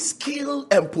my skill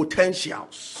and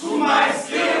potentials. to my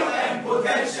skill and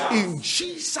potential. In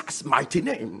Jesus' mighty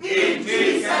name. In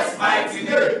Jesus' mighty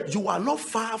name. You are not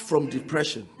far from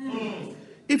depression.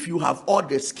 If you have all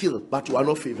the skill but you are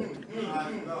not favored,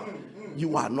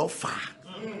 you are not far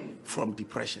from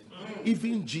depression.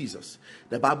 Even Jesus,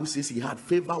 the Bible says he had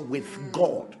favor with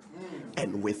God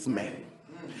and with men.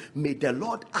 May the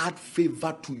Lord add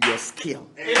favor to your skill.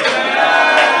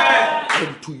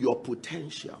 And to your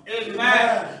potential.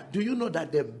 Amen. Do you know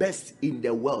that the best in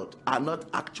the world are not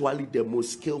actually the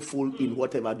most skillful in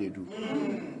whatever they do?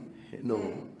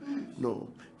 No.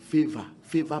 Favor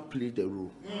plays the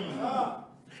role.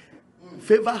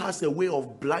 Favor has a way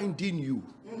of blinding you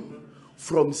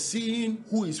from seeing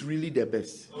who is really the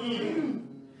best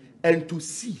and to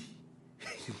see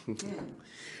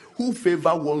who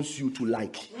favor wants you to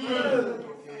like.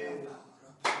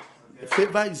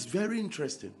 Favor is very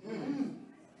interesting.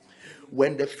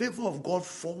 When the favor of God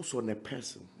falls on a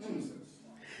person,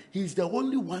 he's the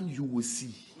only one you will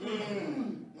see.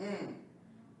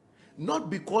 Not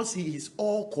because he is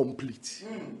all complete,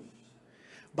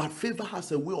 but favor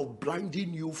has a way of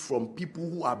blinding you from people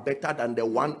who are better than the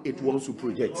one it wants to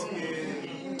project.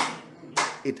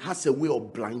 It has a way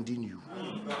of blinding you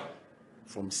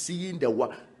from seeing the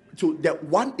one. So the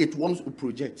one it wants to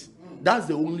project, that's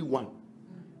the only one.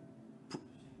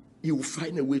 He will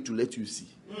find a way to let you see.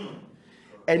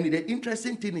 And the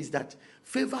interesting thing is that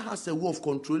favor has a way of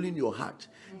controlling your heart.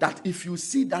 That if you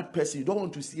see that person, you don't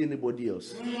want to see anybody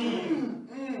else.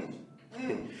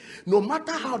 No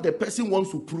matter how the person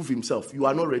wants to prove himself, you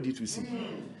are not ready to see.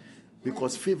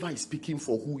 Because favor is speaking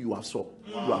for who you have saw.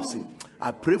 You have seen.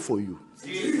 I pray for you.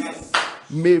 Jesus.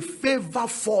 May favor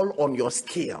fall on your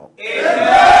scale.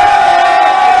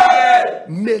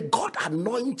 May God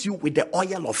anoint you with the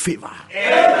oil of favor.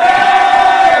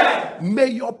 Amen. May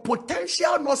your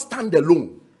potential not stand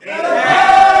alone.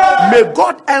 Amen. May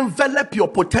God envelop your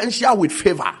potential with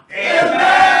favor.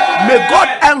 Amen. May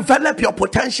God envelop your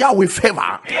potential with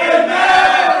favor.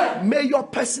 Amen. May your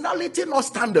personality not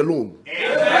stand alone.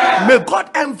 Amen. May God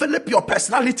envelop your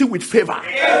personality with favor.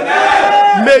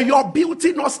 Amen. May your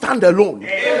beauty not stand alone.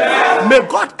 Amen. May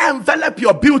God envelop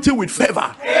your beauty with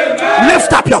favor. Amen.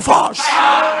 Lift up your voice.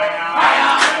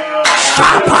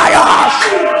 Shapayash,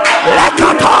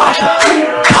 Lekatash,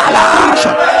 Palash,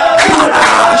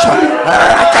 Palash,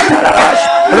 Rakatarash,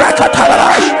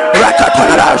 Rakatarash,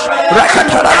 Rakatarash,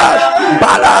 Rakatarash,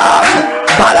 Balash,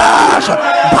 Balash,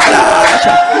 Balash,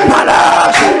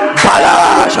 Balash,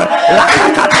 Balash,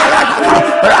 Rakatarash,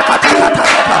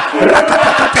 Rakatakata,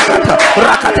 Rakatakata,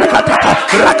 Rakatakata,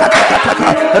 Rakatakata,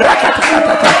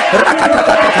 Rakatakata,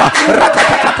 Rakatakata,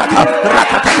 Rakatakata,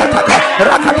 Rakatakata,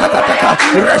 Rakatakata,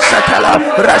 Rashatala,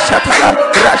 Rashatala,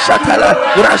 Rashatala,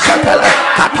 Rashatala,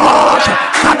 Katosh,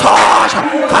 Katosh,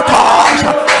 Katosh,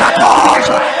 Katosh,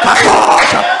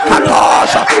 Katosh,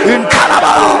 Katosh, in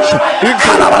Talabash, in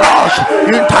Talabash,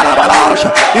 in Talabash,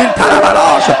 in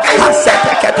Talabash,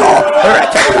 Haseteketo,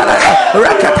 Rekatala,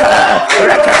 Rekatala,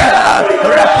 Rekatala,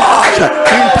 Repash,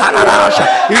 in Talabash,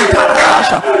 in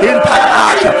Talabash, in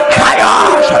Talabash,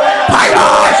 Payash,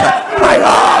 Payash,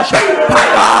 Payash,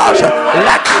 Payash,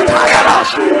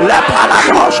 Lekatayash,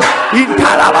 Lepaladosh, in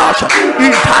Talabash,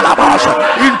 in Talabash,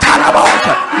 in Talabash,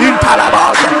 in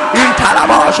Talabash, in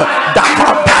Talabash,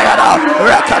 Dakompayada,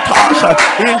 Rekatosh,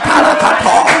 in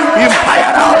Talakato, in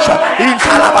Payadash, in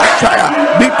Talabashaya,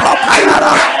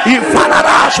 Mikopayada, in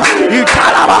Faladash, in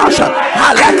Talabash,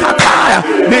 Halekataya,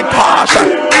 Mitosh,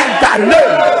 in the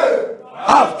name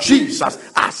of Jesus,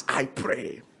 as I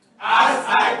pray. As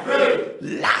I pray,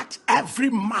 Let every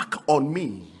mark on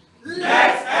me,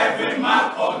 let every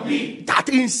mark on me that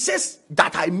insists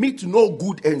that I meet no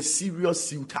good and serious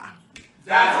suitor,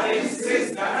 that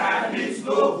insists that I meet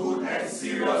no good and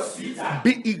serious suitor,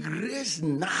 be erased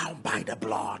now by the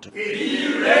blood. be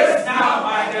erased now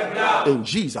by the blood. In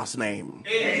Jesus' name.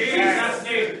 In Jesus'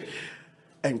 name.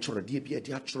 And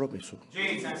Jesus.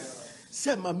 Jesus.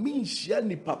 Sema minshia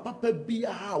ni papa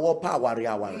bia ha wo pa aware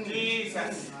aware.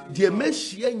 Jesus. Die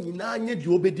mehia nyina anye die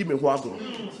obedi me ho agro.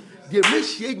 Die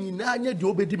mehia nyina anye die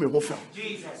obedi me ho fa.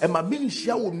 Jesus. E ma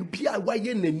minshia wo bia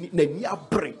waye nani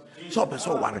abre. So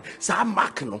person ware. Sa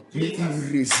mark no me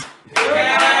erase.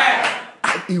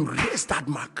 I erase that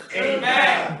mark.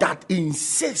 Amen. That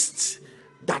insists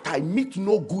that I meet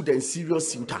no good and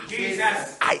serious suitor.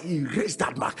 Jesus. I erase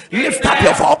that mark. Lift up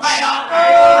your voice.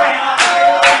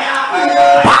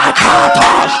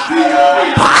 Pakatosh,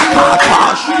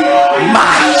 Pakatosh,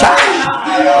 Mashash,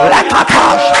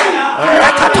 Rekatosh,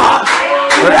 Rekatosh,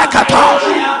 Rekatosh,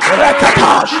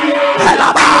 Rekatosh,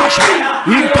 Helabash,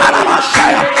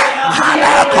 Imparabashaya,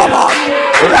 Halakobosh,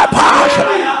 Repash,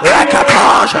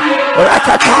 Rekatosh,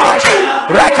 Rekatosh,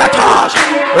 Rekatosh,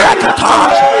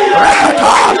 Rekatosh,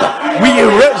 Rekatosh. We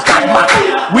erase that mark.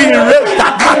 We erase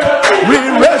that mark. We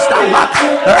erase that mark.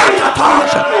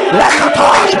 Rekatosh,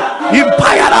 Rekatosh,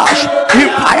 Impirados,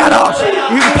 Impirados,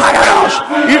 Impirados,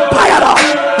 Impirados.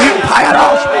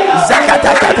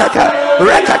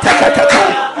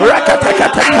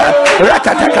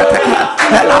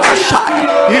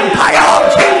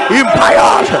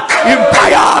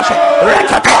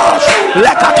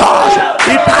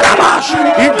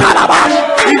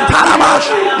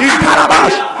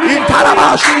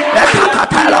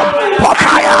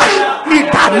 in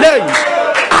the name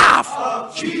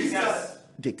of Jesus.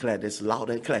 Declare this loud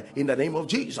and clear. In the name of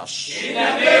Jesus. In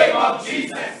the name of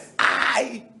Jesus.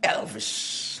 I,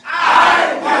 Elvis,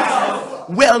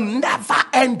 will never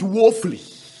end woefully.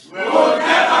 Will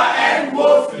never end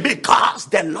woefully. Because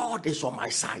the Lord is on my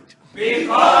side.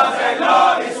 Because the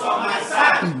Lord is on my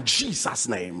side. In Jesus'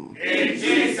 name. In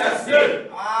Jesus' name.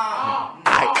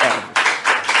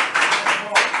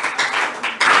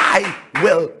 I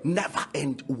will never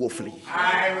end woefully.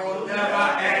 I will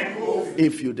never end woefully.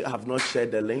 If you have not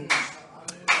shared the link,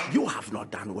 you have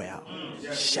not done well.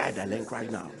 Share the link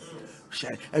right now.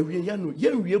 Share. Me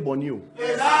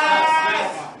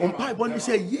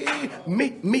say, me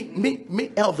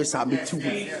Elvis, I'm too.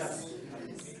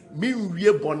 Me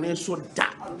bonnet so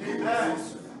that.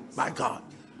 My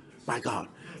God.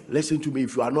 Listen to me.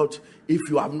 If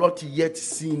you have not yet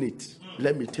seen it,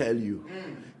 let me tell you.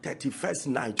 31st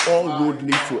night, all road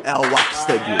leads to Elwak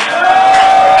Stadium.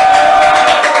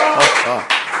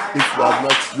 If you have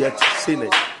not yet seen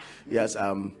it, yes,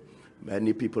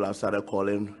 many people have started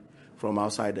calling from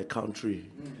outside the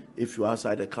country. If you're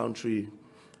outside the country,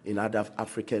 in other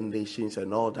African nations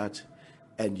and all that,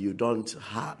 and you don't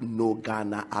know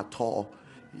Ghana at all,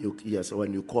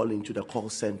 when you call into the call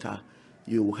center,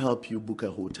 you will help you book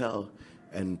a hotel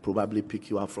and probably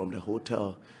pick you up from the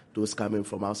hotel. Those coming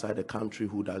from outside the country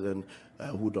who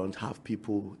don't have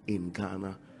people in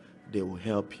Ghana, they will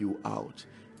help you out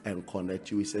and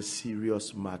connect you. It's a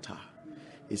serious matter.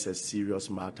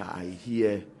 I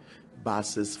hear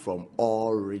buses from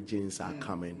all regions are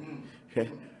coming.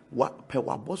 What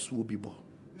boss will be born?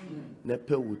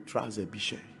 Nepe will trouser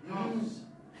bishe.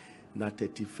 Na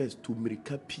 31st to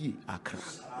Mirika P Accra.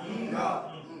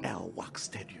 Elwak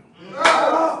Stadium.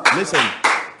 Listen.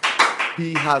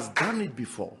 He has done it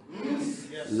before.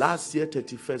 Last year,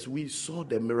 31st, we saw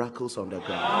the miracles on the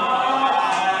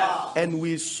ground. And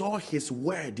we saw his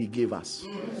word he gave us.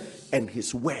 And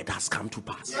his word has come to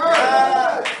pass.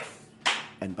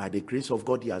 And by the grace of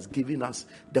God, he has given us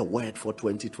the word for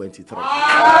 2023. He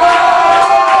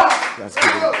has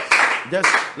given us. Just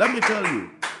let me tell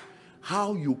you,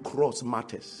 how you cross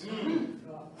matters.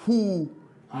 Who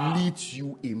leads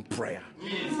you in prayer?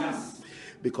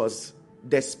 Because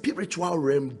the spiritual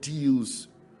realm deals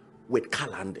with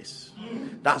calendars.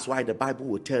 That's why the Bible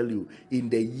will tell you in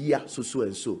the year so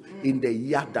and so, in the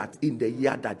year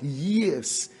that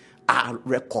years are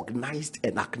recognized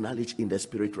and acknowledged in the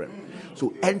spirit realm.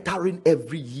 So entering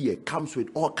every year comes with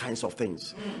all kinds of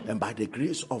things. And by the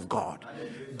grace of God,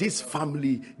 this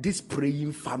family, this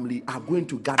praying family, are going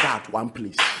to gather at one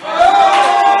place.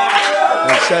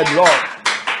 And said, Lord,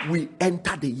 we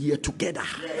enter the year together.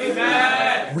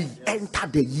 Amen. We enter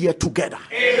the year together.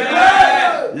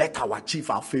 Amen. Let our chief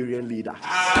Alpharian leader.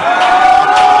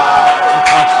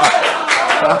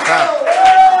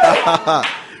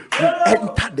 We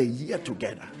enter the year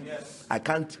together. I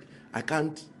can't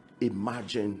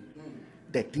imagine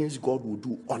the things God will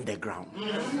do on the ground.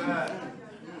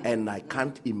 And I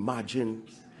can't imagine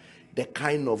the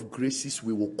kind of graces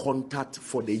we will contact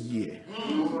for the year.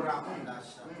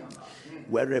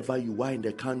 Wherever you are in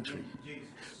the country,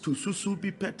 to susu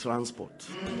be pet transport.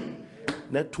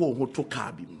 Net to hoto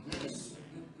cabin.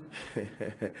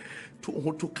 To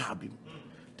hoto cabin.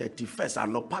 31st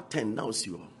and no pattern now, see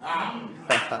you.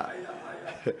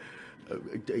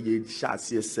 You shall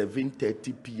see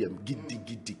 7:30 p.m. Giddy.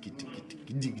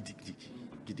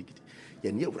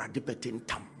 You never had the betting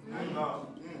tam.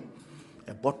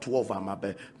 About 12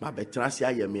 hours, my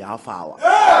betrasia, you may half hour.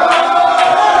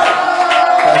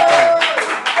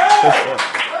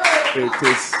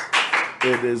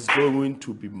 It is going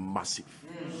to be massive.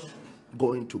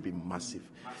 Going to be massive.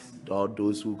 All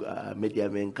those who made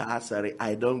them incarcerated,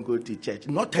 I don't go to church.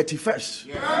 Not 31st.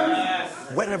 Yes.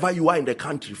 Wherever you are in the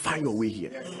country, find your way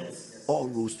here. Yes. All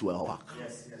roads to Elwak.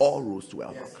 Yes. All roads to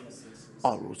Elwak. Yes.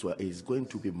 All roads to Elwak. It's going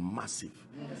to be massive.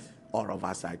 Yes. All of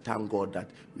us, I thank God that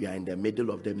we are in the middle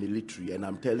of the military, and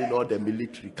I'm telling all the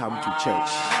military, come to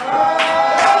church.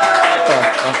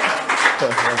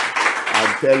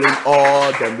 I'm telling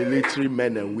all the military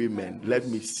men and women, let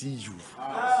me see you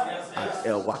at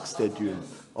Elwak Stadium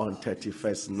on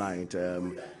 31st night.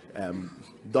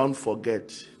 Don't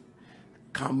forget,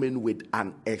 coming with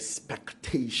an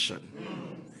expectation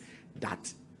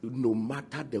that no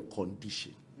matter the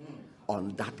condition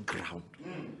on that ground,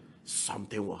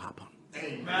 something will happen.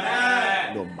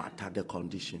 Amen. No matter the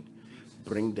condition.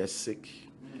 Bring the sick.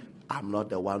 I'm not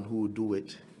the one who will do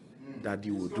it.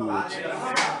 Daddy will do it.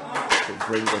 So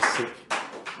bring the sick.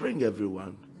 Bring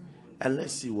everyone. And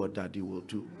let's see what Daddy will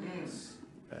do.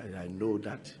 And I know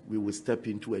that we will step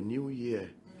into a new year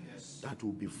that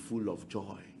will be full of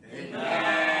joy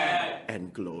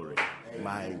and glory.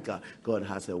 My God, God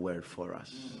has a word for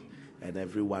us. And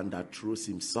everyone that throws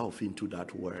himself into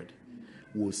that word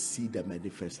will see the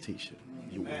manifestation.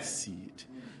 You will see it.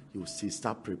 You will see.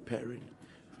 Start preparing.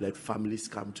 Let families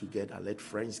come together. Let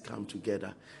friends come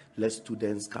together. Let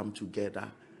students come together.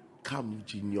 Come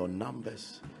in your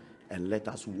numbers and let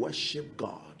us worship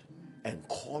God and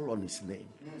call on his name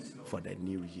for the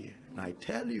new year. And I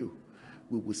tell you,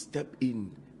 we will step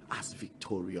in as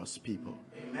victorious people.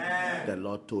 Amen. The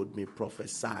Lord told me,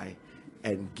 prophesy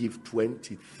and give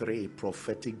 23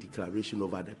 prophetic declaration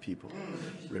over the people,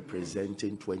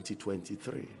 representing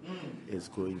 2023. It's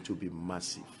going to be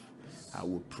massive. I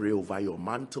will pray over your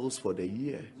mantles for the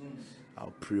year.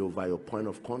 I'll pray over your point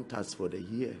of contacts for the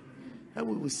year. And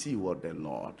we will see what the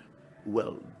Lord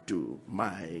will do.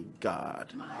 My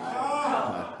God.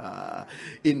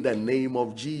 In the name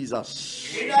of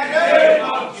Jesus. In the name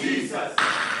of Jesus.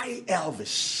 I,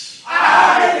 Elvis,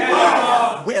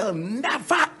 will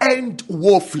never end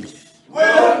woefully.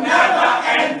 Will never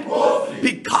end woefully.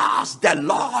 Because the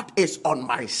Lord is on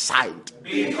my side.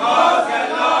 Because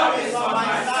the Lord is on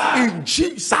my side. In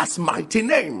Jesus' mighty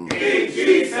name. In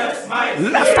Jesus' mighty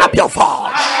name. Lift up your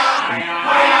voice.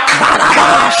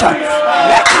 Barabash,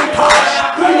 Lekatosh,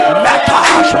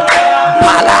 Metosh,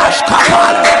 Palash,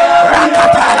 Kapalash,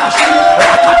 Rakatalash,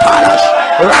 Rakatalash,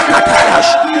 Rakatalash,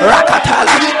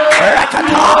 Rakatalash,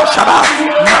 Rakatosh,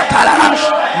 Matalash,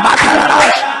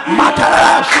 Matalash,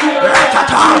 Matalash,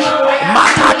 Rakatash,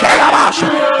 Matakelabash,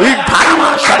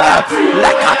 Intaramash,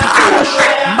 Lekatalash,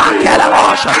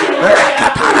 Makelabash,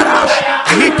 Rakatalash,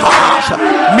 Mitosh,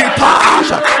 Mitosh,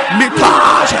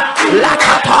 Mitosh,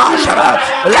 Lekatosh,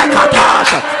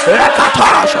 Lekatosh,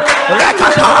 Rekatosh,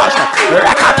 Rekatosh,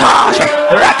 Rekatosh,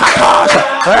 Rekatosh,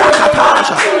 Rekatosh,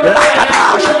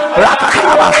 Rekatosh,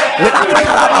 Rakataraba,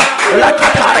 Rakataraba,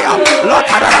 Rakataria,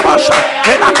 Lotarabasha,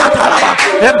 Rakataraba,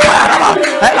 Emparaba,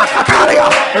 Rakataria,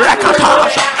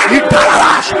 Rekatosh,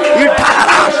 Intarash,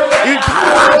 Intarash,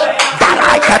 Intarash,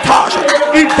 Barakatosh,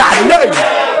 in the name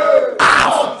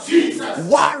of Jesus.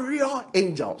 Warrior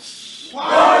angels.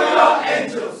 Warrior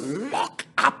angels. Lock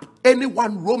up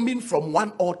anyone roaming from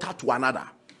one altar to another.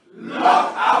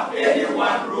 Lock up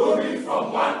anyone roaming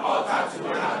from one altar to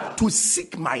another. To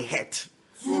seek my head.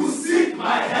 To seek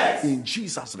my head. In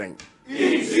Jesus' name.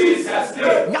 In Jesus'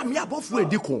 name. Nyame abofo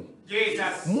ediko.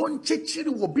 Jesus. Monchechiri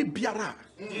wo bibiara.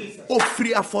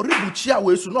 Ofiri aforibuchia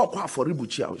wesu na okwa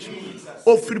aforibuchia wesu.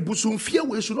 Ofiri busumfie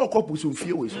wesu na okwa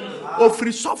busumfie wesu.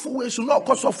 Ofiri sofu wesu na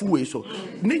okwa sofu wesu.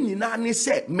 Ni nyina ne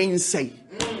se mensei.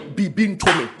 Bibi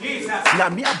ntome.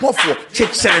 Nyame abofo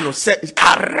chechere no say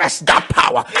arrest that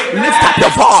power. Lift up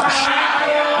your voice.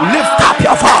 Lift up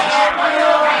your voice.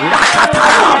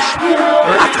 Rakatash,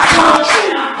 Rakatash,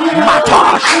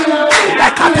 Matash,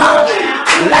 Rakatash,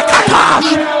 Rakatash,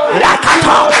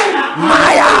 Rakatash,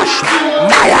 Mayash,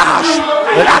 Mayash,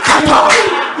 Rakatash,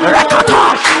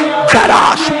 Rakatash,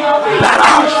 Barash,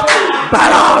 Barash,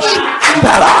 Barash,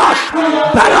 Barash,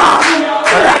 Barash,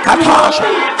 Rakatash,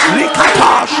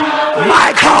 Likatash, my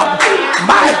God,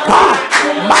 my God,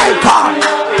 my God,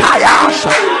 Tayash,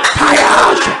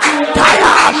 Tayash,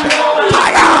 Tayash,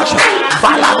 Tayash,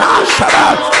 Valadash,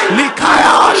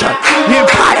 Likayash,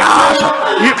 Impayash,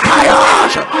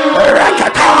 Impayash,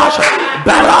 Rakatash,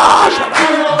 Barash,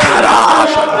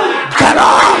 Barash,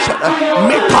 Barash,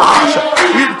 Mitash,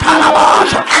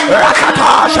 Intalabash,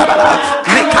 Rakatash,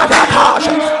 Likadash,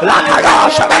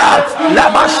 Lakayash,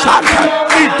 Lamashanta,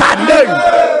 in the name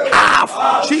of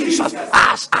Jesus,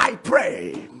 as I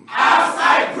pray. As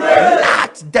I pray,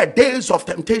 Let the days of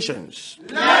temptations,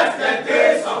 let the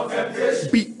days of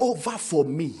temptation be over for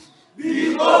me.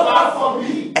 be over for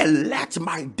me. And let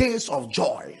my days of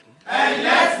joy And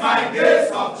let my days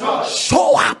of joy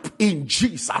show up in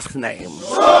Jesus' name.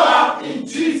 show up in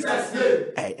Jesus'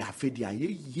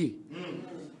 name.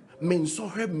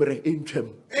 Mensohe mre entwem.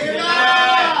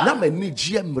 Na mani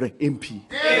gie mre MP.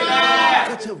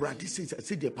 Kache wradi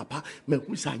say de papa me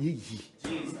hu sa ye yi.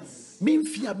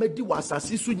 Memfia medi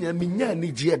wasase so nya menya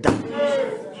ni gie da.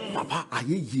 Papa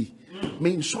aye yi.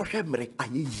 Mensohe mre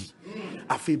aye yi.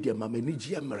 Afi de mama ni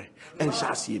gie mre en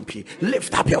sha se MP.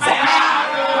 Lift up your voice.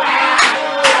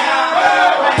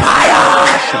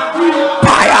 Payash,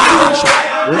 payash,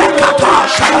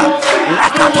 lekatosh,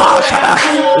 lekatosh,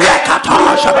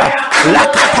 lekatosh,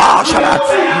 lekatosh.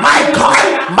 My God,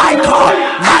 my God,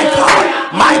 my God,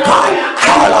 my God.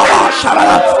 All of us,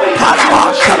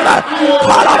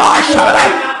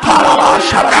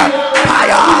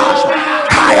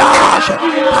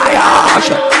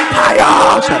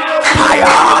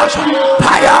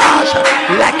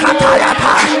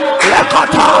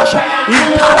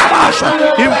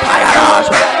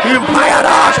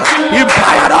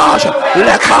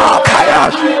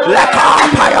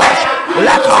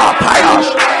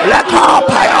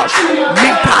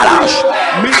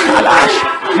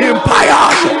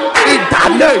 in the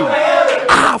name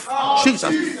of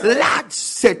Jesus. Let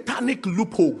satanic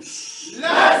loopholes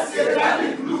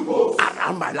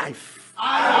around my life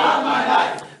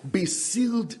be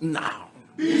sealed now.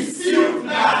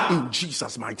 In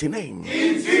Jesus' mighty name.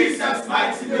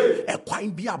 A quine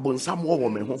be a bonsam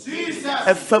woman home.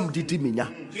 A firm didiminia.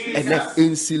 And let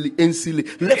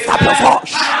insili. Lift up your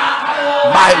voice.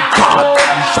 My God.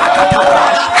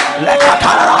 Shakatarash.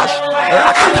 Lekatarash.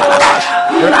 Rakatarash.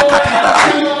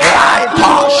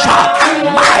 Raitosha.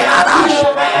 Mayarash.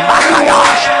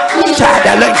 Makayash. Share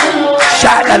the link.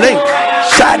 Share the link.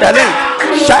 Share the link.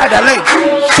 Share the link.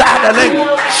 Share the link.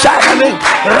 Share the link.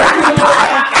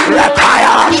 Rakataya.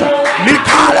 Rekayash.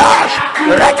 Mikalash.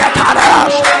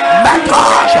 Rekatarash.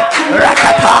 Matash.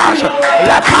 Rekatash.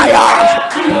 Lekayash.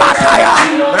 Mataya.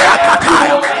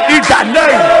 Rakataya. In the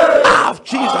name of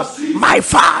Jesus, my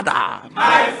Father,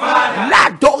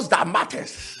 let those that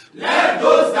matters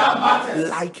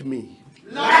like me.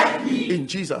 In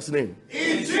Jesus' name.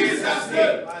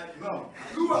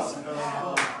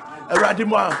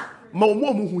 Radima,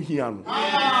 Momo Huhian.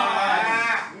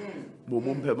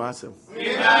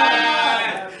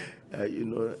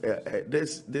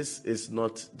 This is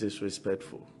not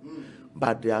disrespectful,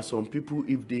 but there are some people,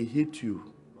 if they hate you,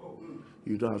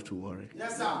 you don't have to worry.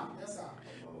 Yes, sir.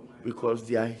 Because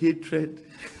their hatred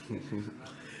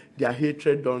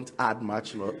don't add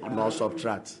much nor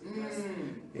subtract.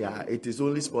 Yeah, it is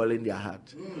only spoiling their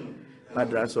heart. But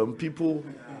there are some people,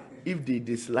 if they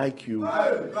dislike you,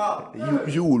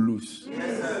 you will lose.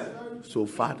 So,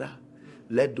 Father,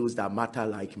 let those that matter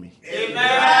like me.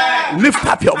 Amen. Lift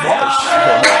up your voice.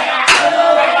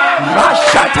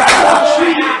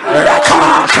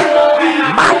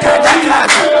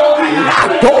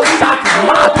 Let those that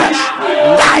matters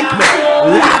like me.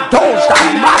 Let those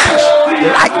that matters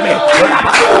like me.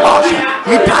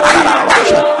 In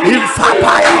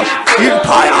Fapayos, in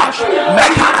Toyos,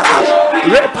 Metaros,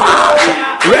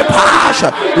 Repash,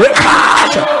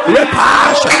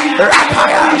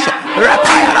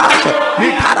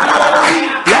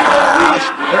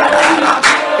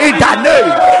 in the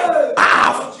name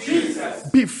of Jesus.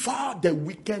 Before the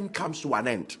weekend comes to an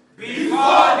end,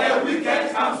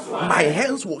 my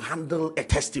hands will handle a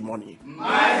testimony.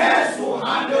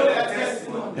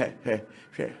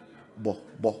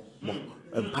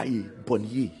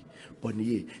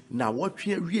 Bonnie. Now what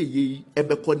we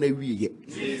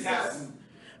Jesus.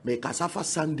 Me kasafa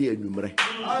Sunday enumere.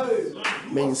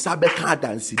 Me nsabeka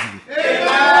dance di.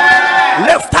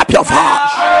 Lift up your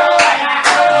voice.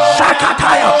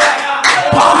 Zakataya.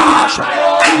 Pasha.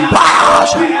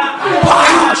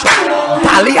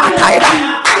 Dalia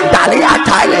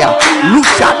Tyler.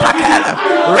 Lucia Takela.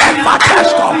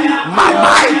 Refatesko.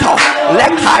 Mamaito.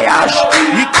 Lekayash.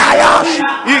 Ikayash.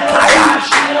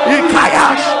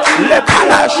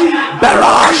 Lepalash.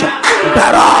 Berash.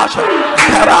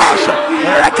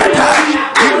 Rekatash.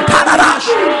 Intarash.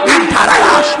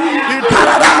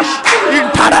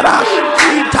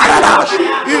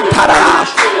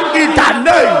 In the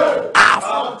name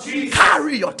of Jesus.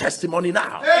 Carry your testimony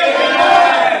now.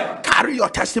 Amen. Carry your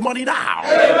testimony now.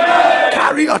 Amen.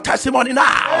 Carry your testimony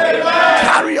now. Amen.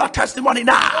 Carry your testimony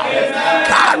now. Amen.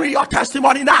 Carry your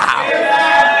testimony now.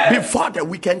 Amen. Before the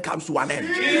weekend comes to an end,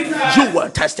 Jesus. You will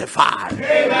testify.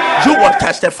 Amen. You will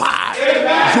testify.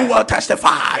 Amen. You will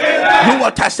testify. Amen. You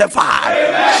will testify.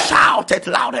 Amen. Shout it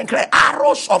loud and clear.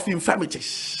 Arrows of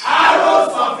infirmities.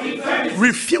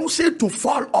 Refusing to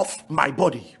fall off my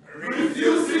body.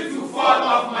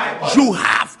 You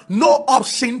have no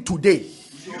option today.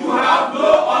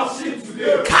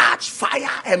 Catch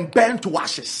fire and burn to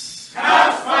ashes.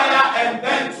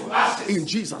 In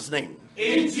Jesus' name.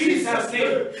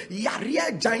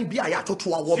 Yare giant be ayato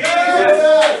to a woman.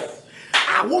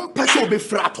 I won't person be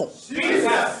frato.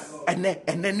 And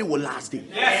then it will last day.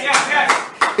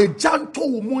 A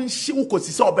gentle woman she will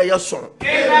obey your son.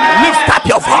 Lift up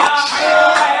your voice.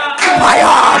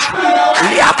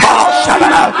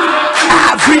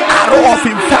 Every arrow of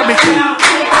infirmity,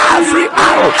 every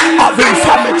arrow of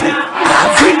infirmity,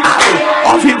 every arrow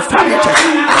of infirmity,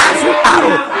 every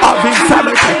arrow of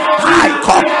infirmity, I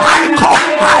call,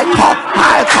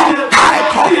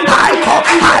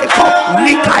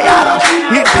 Nikayaras,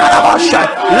 Itarabasha,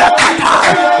 Lekata,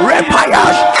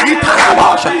 Repayash,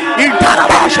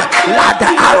 let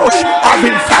the arrows of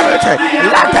infirmity,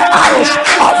 let the arrows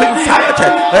of infirmity,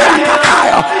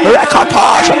 rakataya,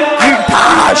 rakataj,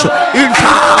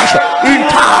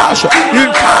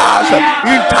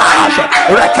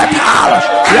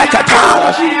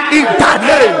 rakatalas, in the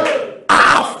name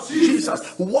of Jesus.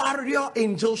 Warrior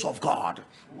angels of God.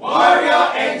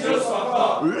 Warrior angels of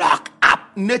God. Lock up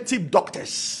native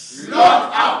doctors.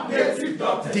 Lock up native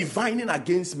doctors. Divining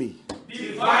against me.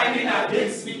 Divining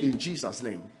against me. In Jesus'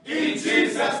 name. In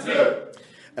Jesus' name.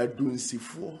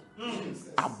 Edunsifuo.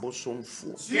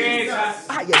 Abosomfuo. Jesus.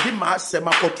 Ayedi ma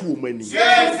asema kotu omani.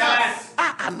 Jesus.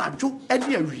 Anadwo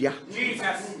ene awia.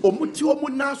 Jesus. Omuti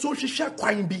omuna so hwehwe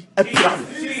kwan bi apira.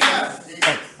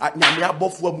 Nyame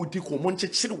abofo amudi ko mo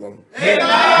nkyekere won.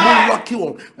 Mo loki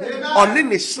won. Oni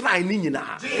ne shrine ni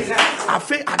nyina.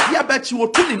 Afe ade abachi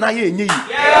otu ni na ye enye yi.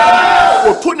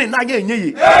 Otu ni na ye enye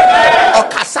yi.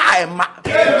 Okasa ema.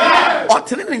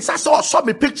 Otene ni nsa so show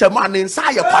me picture man ni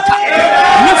nsa ye kwata.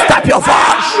 Lift up your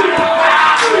voice.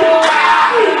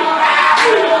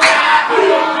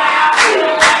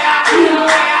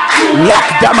 Lock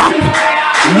them up.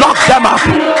 Lock them up.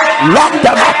 Lock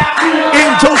them up.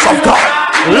 Angels of God.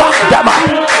 Lock them up.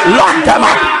 Lock them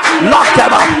up. Lock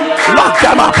them up. Lock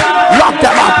them up. Lock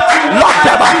them up. Lock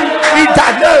them up. In the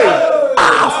name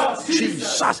of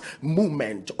Jesus.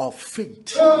 Moment of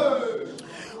faith.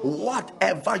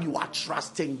 Whatever you are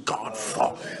trusting God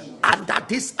for, under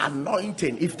this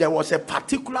anointing, if there was a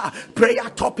particular prayer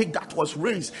topic that was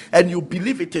raised and you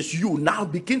believe it is you, now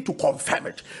begin to confirm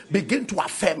it, begin to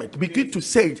affirm it, begin to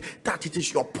say it, that it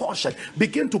is your portion,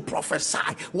 begin to prophesy.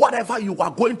 Whatever you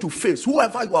are going to face,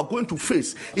 whoever you are going to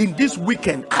face in this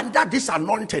weekend, under this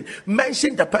anointing,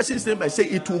 mention the person's name and say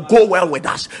it will go well with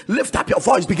us. Lift up your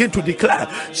voice, begin to declare,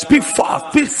 speak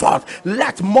forth,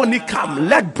 let money come,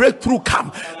 let breakthrough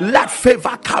come, let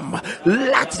favor come,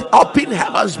 let open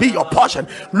heavens be your portion.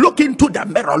 Look into the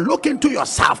mirror, look into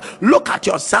yourself, look at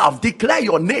yourself, declare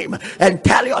your name and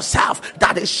tell yourself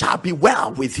that it shall be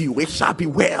well with you. It shall be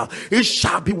well, it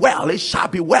shall be well, it shall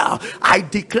be well. I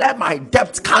declare my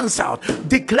debt cancelled,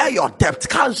 declare your debt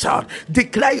cancelled,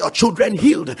 declare your children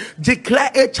healed,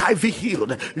 declare HIV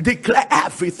healed, declare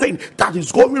everything that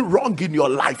is going wrong in your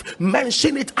life.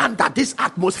 Mention it under this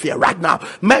atmosphere right now,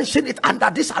 mention it under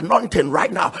this anointing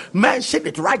right now, mention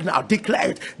it right now,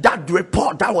 declare it. That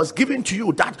report that was given to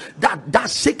you, that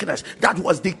sickness that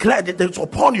was declared that is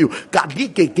upon you,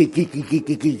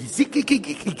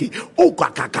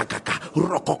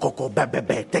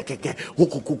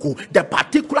 the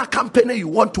particular company you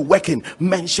want to work in,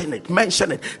 mention it.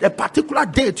 The particular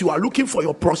date you are looking for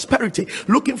your prosperity,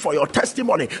 looking for your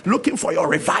testimony, looking for your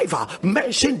revival,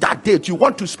 mention that date. You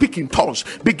want to speak in tongues,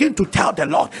 begin to tell the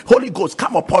Lord, Holy Ghost,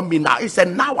 come upon me now. It's a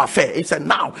now affair, it's a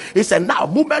now,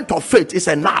 moment of faith. It's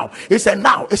a now.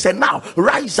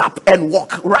 Rise up and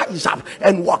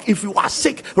walk, if you are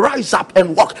sick, rise up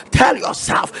and walk. Tell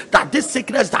yourself that this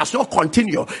sickness does not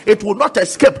continue. It will not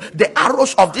escape the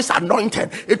arrows of this anointing.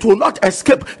 It will not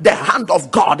escape the hand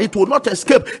of God. It will not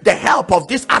escape the help of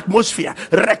this atmosphere.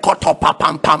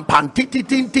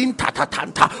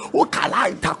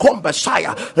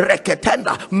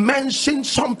 Mention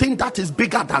something that is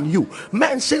bigger than you.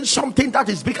 Mention something that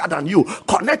is bigger than you.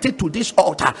 Connect it to this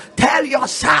altar. Tell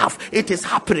yourself it is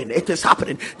happening.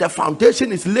 The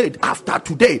foundation is laid after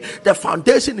today.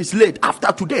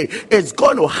 It's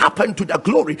going to happen to the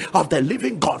glory of the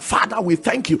living God. Father, we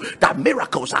thank you that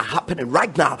miracles are happening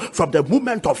right now. From the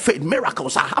moment of faith,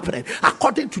 miracles are happening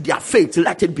according to their faith.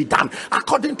 Let it be done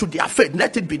according to their faith.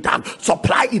 Let it be done.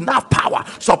 Supply enough power,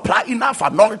 supply enough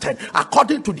anointing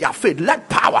according to their faith. Let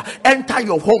power enter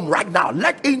your home right now.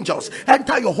 Let angels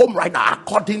enter your home right now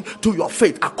according to your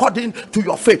faith.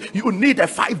 You need a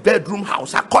 5-bedroom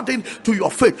house according to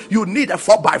your faith. You need a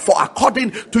 4x4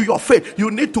 according to your faith.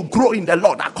 You need to grow in the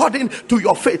Lord according to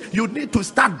your faith. You need to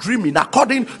start dreaming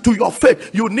according to your faith.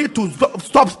 You need to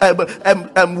stop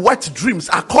wet dreams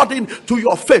according to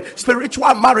your faith.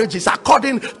 Spiritual marriages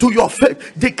according to your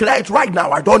faith. Declare it right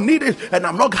now. I don't need it and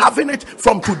I'm not having it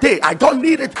from today. I don't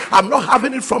need it. I'm not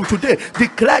having it from today.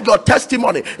 Declare your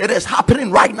testimony. It is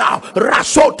happening right now.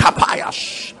 Raso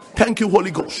Tapayash. Thank you,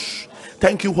 Holy Ghost.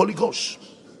 Thank you, Holy Ghost.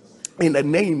 In the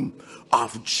name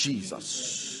of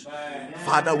Jesus.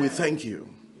 Father, we thank you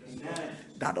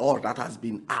that all that has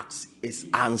been asked is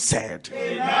answered.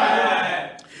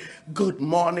 Good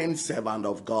morning, servant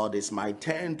of God. It's my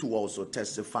turn to also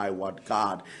testify what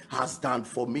God has done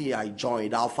for me. I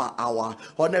joined Alpha Hour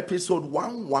on episode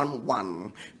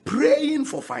 111, praying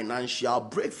for financial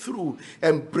breakthrough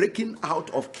and breaking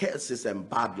out of curses and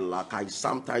bad luck. I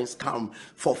sometimes come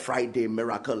for Friday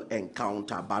Miracle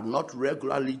Encounter, but not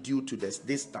regularly due to this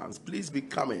distance. Please be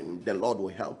coming. The Lord will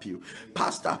help you.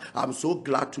 Pastor, I'm so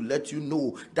glad to let you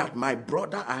know that my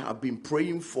brother I have been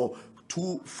praying for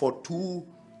two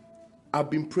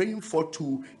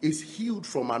is healed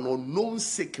from an unknown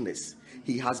sickness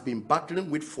he has been battling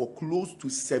with for close to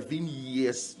 7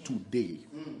 years today.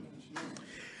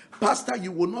 Pastor,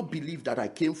 you will not believe that I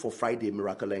came for Friday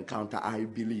Miracle Encounter. I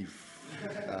believe.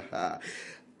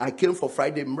 I came for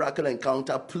Friday Miracle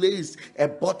Encounter, placed a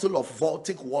bottle of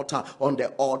Voltic water on the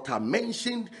altar,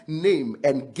 mentioned name,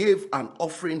 and gave an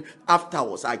offering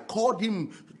afterwards. I called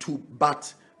him to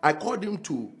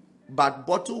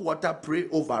bottle water, pray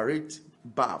over it,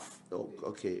 bath. Oh,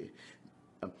 okay.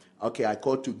 I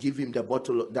called to give him the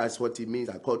bottle. That's what it means.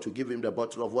 I called to give him the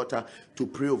bottle of water to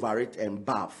pray over it and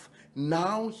bath.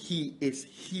 Now he is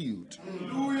healed.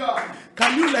 Hallelujah.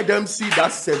 Can you let them see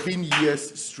that 7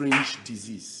 years strange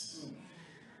disease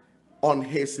on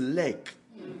his leg?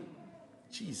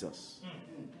 Jesus.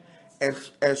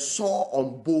 A sore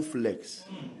on both legs.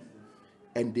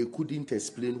 And they couldn't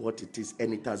explain what it is.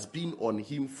 And it has been on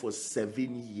him for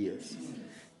 7 years.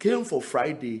 Came for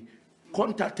Friday,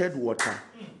 contacted water,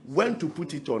 went to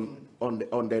put it on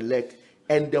the leg,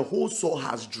 and the whole sore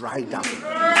has dried up.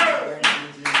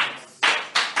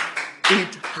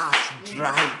 It has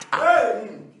dried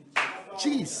up.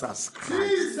 Jesus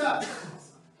Christ.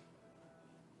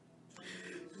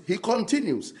 He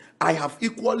continues, I have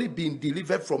equally been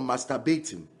delivered from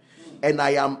masturbating, and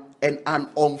I am an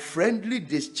unfriendly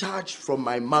discharge from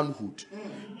my manhood.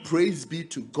 Praise be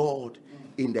to God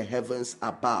in the heavens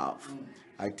above.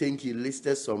 I think he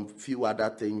listed some few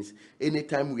other things.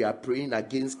 Anytime we are praying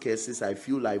against curses, I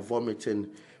feel like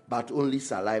vomiting, but only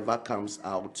saliva comes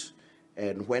out.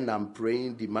 And when I'm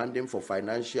praying, demanding for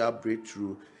financial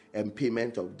breakthrough and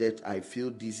payment of debt, I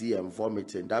feel dizzy and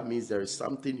vomiting. That means there is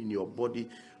something in your body.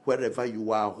 Wherever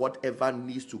you are, whatever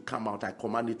needs to come out, I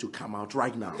command it to come out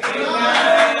right now.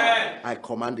 Amen. I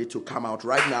command it to come out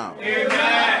right now.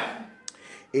 Amen.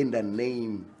 In the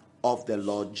name of the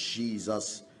Lord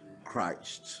Jesus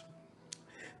Christ.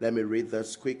 Let me read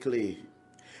this quickly.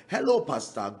 Hello,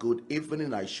 Pastor. Good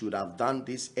evening. I should have done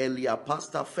this earlier.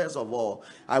 Pastor, first of all,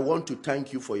 I want to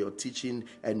thank you for your teaching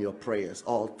and your prayers.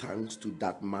 All thanks to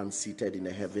that man seated in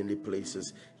the heavenly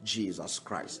places, Jesus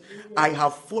Christ. I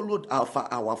have followed Alpha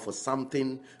Hour for some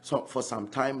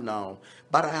time now,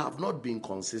 but I have not been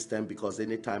consistent because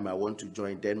anytime I want to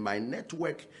join, then my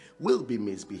network will be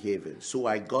misbehaving. So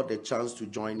I got the chance to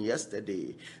join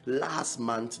yesterday. Last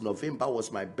month, November,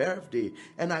 was my birthday,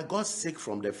 and I got sick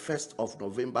from the 1st of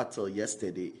November till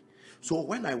yesterday. So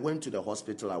when I went to the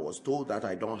hospital, I was told that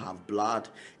I don't have blood,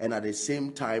 and at the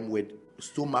same time with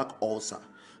stomach ulcer.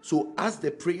 So as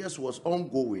the prayers was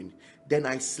ongoing, then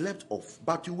I slept off.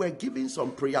 But you were giving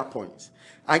some prayer points.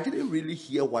 I didn't really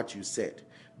hear what you said.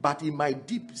 But in my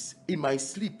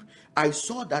sleep, I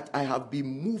saw that I have been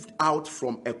moved out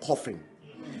from a coffin.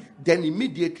 Then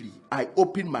immediately I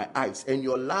opened my eyes, and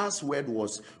your last word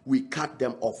was, we cut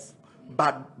them off.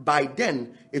 But by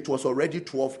then, it was already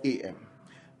 12 a.m.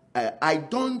 I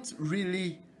don't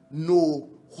really know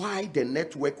why the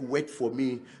network worked for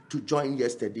me to join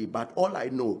yesterday, but all I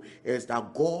know is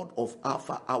that God of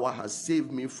Alpha Hour has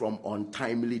saved me from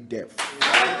untimely death.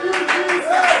 Thank you,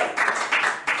 Jesus.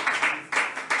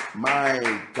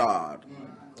 My God.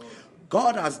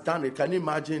 God has done it. Can you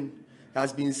imagine? He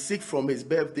has been sick from his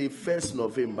birthday, 1st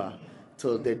November,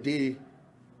 till the day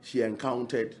she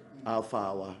encountered Alpha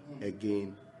Hour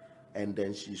again. And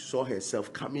then she saw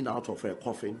herself coming out of her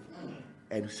coffin,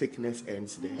 and sickness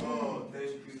ends there. Oh,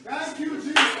 thank you,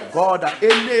 Jesus. God,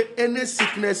 any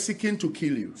sickness seeking to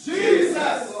kill you,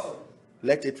 Jesus,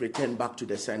 let it return back to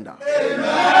the sender.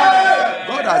 Amen.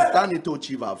 God has done it to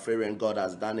Chief Alfarian. God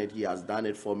has done it. He has done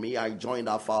it for me. I joined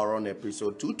Alpha Hour on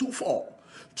episode 224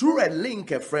 through a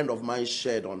link a friend of mine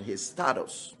shared on his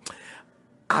status.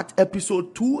 At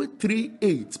episode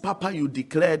 238, Papa, you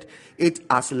declared it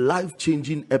as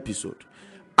life-changing episode.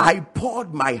 I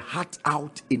poured my heart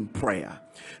out in prayer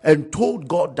and told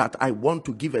God that I want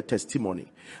to give a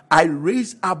testimony. I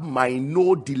raised up my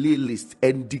no delay list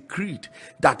and decreed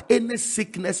that any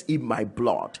sickness in my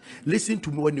blood, listen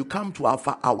to me, when you come to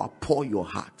Alpha Hour, pour your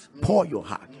heart. Pour your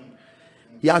heart.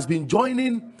 He has been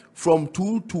joining from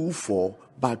 224,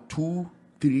 but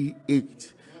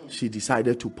 238. She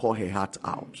decided to pour her heart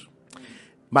out.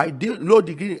 my Lord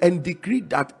decreed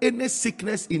that any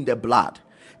sickness in the blood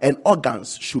and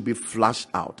organs should be flushed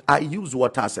out. I use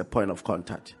water as a point of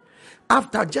contact.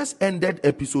 After just ended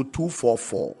episode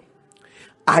 244,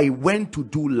 I went to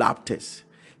do lab tests,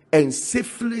 and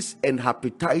syphilis and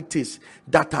hepatitis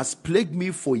that has plagued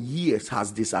me for years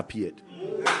has disappeared.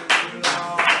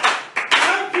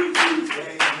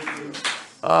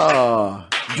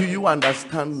 Do you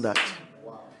understand that?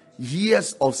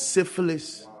 Years of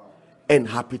syphilis and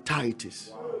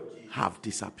hepatitis have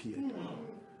disappeared.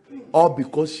 All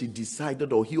because she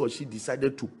decided, or he or she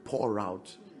decided, to pour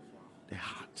out the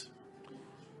heart.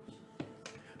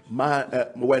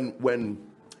 When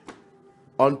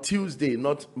on Tuesday,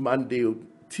 not Monday,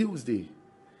 Tuesday,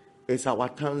 it's our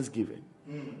Thanksgiving.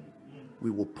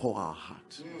 We will pour our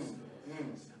heart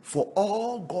for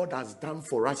all God has done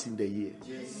for us in the year.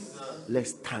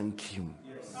 Let's thank Him.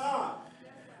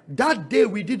 That day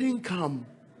we didn't come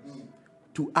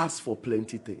to ask for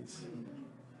plenty things.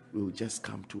 We will just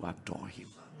come to adore Him.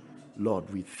 Lord,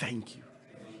 we thank you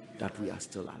that we are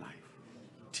still alive.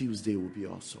 Tuesday will be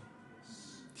awesome.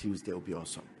 Tuesday will be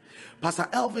awesome. Pastor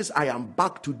Elvis, I am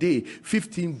back today,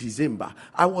 15 December.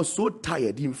 I was so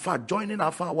tired. In fact, joining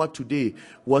Alpha Hour today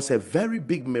was a very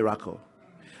big miracle.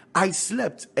 I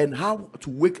slept, and how to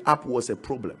wake up was a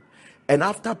problem. And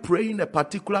after praying a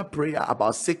particular prayer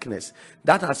about sickness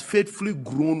that has faithfully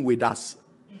grown with us.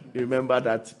 Remember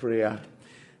that prayer?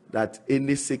 That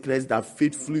any sickness that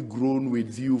faithfully grown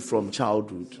with you from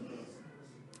childhood.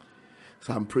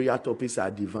 Some prayer topics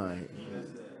are divine.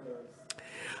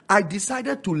 I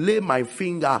decided to lay my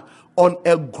finger on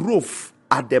a growth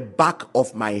at the back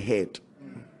of my head.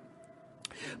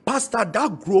 Pastor,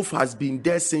 that growth has been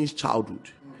there since childhood.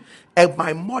 And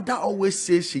my mother always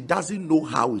says she doesn't know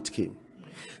how it came.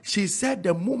 She said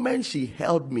the moment she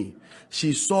held me,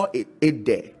 she saw it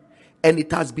there. And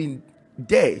it has been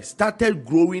there, started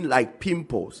growing like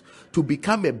pimples to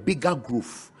become a bigger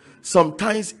growth.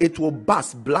 Sometimes it will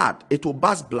burst blood.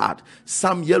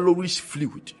 Some yellowish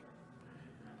fluid.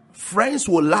 Friends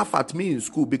will laugh at me in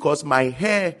school because my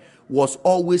hair was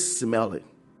always smelling.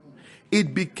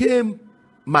 It became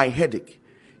my headache.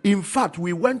 In fact,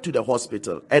 we went to the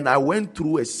hospital and I went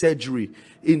through a surgery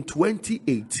in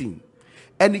 2018.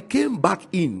 And it came back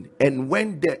in and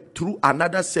went there through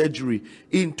another surgery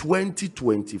in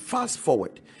 2020. Fast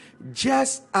forward,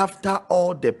 just after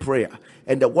all the prayer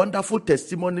and the wonderful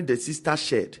testimony the sister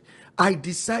shared, I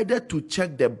decided to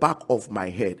check the back of my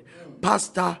head.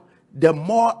 Pastor, the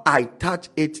more I touch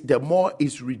it, the more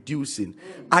it's reducing.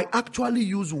 I actually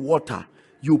use water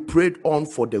you prayed on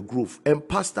for the growth. And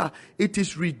Pastor, it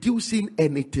is reducing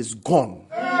and it is gone.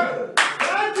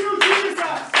 Thank you,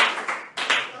 Jesus.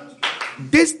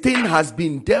 This thing has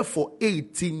been there for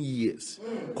 18 years.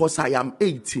 Because I am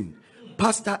 18.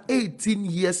 Pastor, 18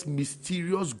 years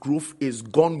mysterious growth is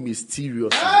gone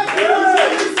mysteriously. Thank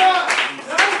you,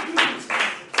 Jesus.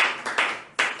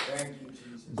 Thank you,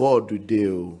 Jesus. God will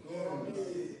do.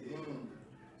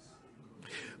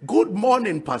 Good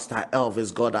morning, Pastor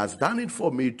Elvis. God has done it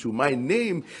for me too. My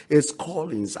name is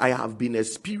Collins. I have been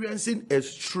experiencing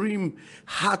extreme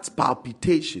heart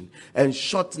palpitation and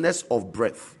shortness of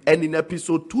breath. And in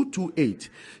episode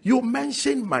 228, you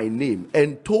mentioned my name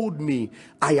and told me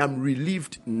I am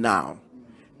relieved now.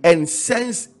 And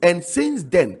since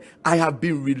then, I have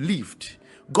been relieved.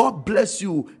 God bless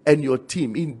you and your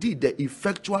team. Indeed, the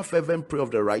effectual fervent prayer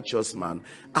of the righteous man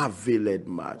availed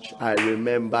much. I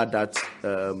remember that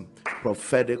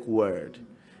prophetic word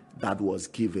that was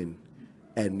given.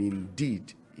 And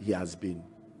indeed, he has been.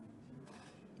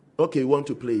 Okay, you want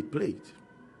to play it? Play it.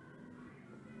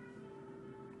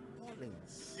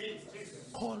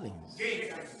 Callings.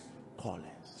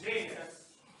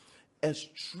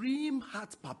 Extreme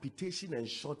heart palpitation and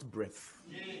short breath.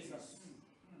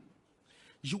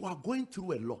 You are going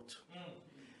through a lot.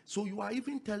 So you are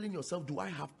even telling yourself, do I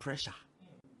have pressure?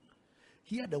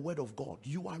 Hear the word of God.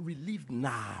 You are relieved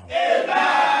now.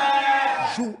 Amen.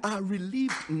 You are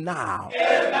relieved now.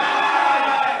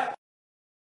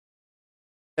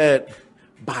 Amen.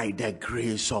 By the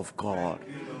grace of God,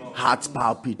 heart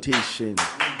palpitation,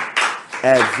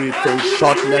 everything,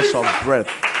 shortness of breath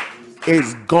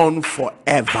is gone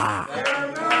forever.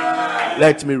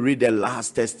 Let me read the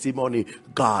last testimony.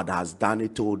 God has done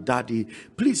it. Oh, Daddy,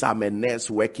 please, I'm a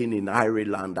nurse working in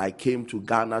Ireland. I came to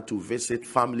Ghana to visit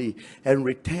family and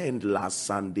returned last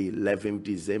Sunday, 11th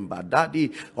December.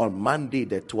 Daddy, on Monday,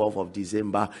 the 12th of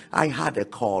December, I had a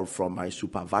call from my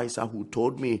supervisor who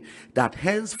told me that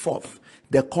henceforth,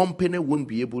 the company wouldn't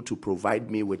be able to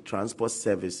provide me with transport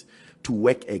service to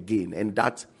work again, and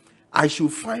that I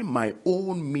should find my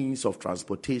own means of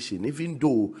transportation, even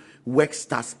though work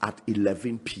starts at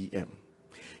 11 p.m.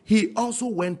 He also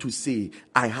went to say,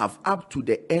 I have up to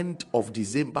the end of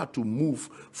December to move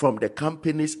from the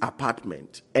company's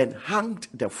apartment, and hanged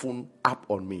the phone up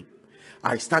on me.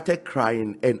 I started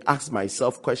crying and asked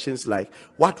myself questions like,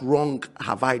 what wrong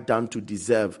have I done to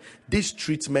deserve this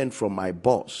treatment from my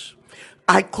boss?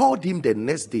 I called him the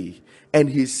next day, and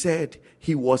he said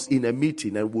he was in a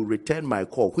meeting and would return my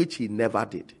call, which he never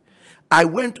did. I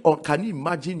went on. Can you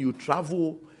imagine you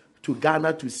travel to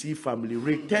Ghana to see family,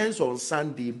 returns on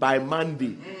Sunday, by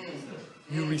Monday,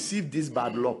 you receive this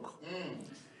bad luck?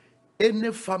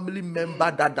 Any family member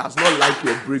that does not like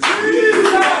your breakthrough,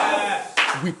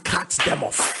 we cut them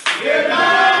off.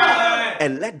 Amen.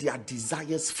 And let their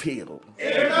desires fail.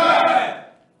 Amen.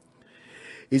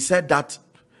 He said that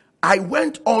I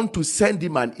went on to send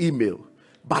him an email,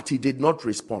 but he did not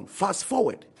respond. Fast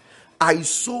forward, I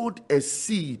sowed a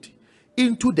seed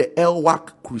into the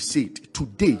Elwak Crusade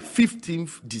today,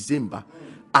 15th December,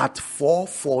 at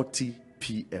 4:40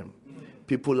 p.m.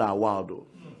 People are wild though.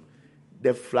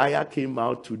 The flyer came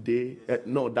out today.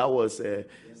 No, that was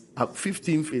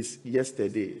 15th is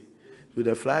yesterday. So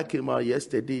the flyer came out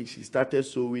yesterday. She started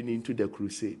sowing into the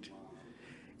crusade.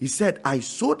 He said, I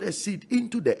sowed a seed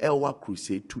into the Elwak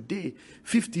Crusade today,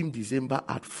 15th December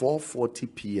at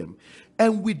 4:40 p.m.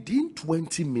 And within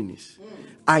 20 minutes,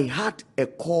 I had a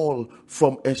call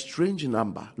from a strange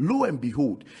number. Lo and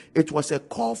behold, it was a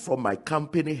call from my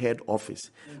company head office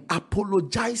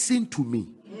apologizing to me.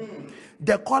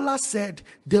 The caller said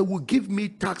they will give me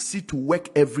taxi to work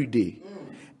every day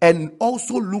and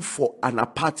also look for an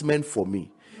apartment for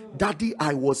me. Daddy,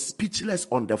 I was speechless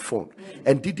on the phone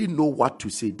and didn't know what to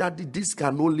say. Daddy, this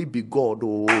can only be God.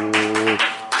 Oh,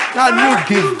 can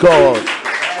you give God?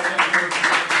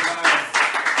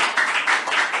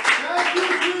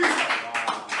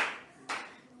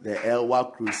 The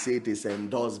Elwak Crusade is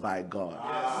endorsed by God.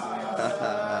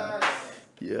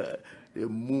 Yeah, the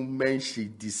moment she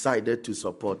decided to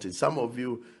support it. Some of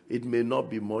you, it may not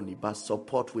be money, but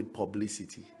support with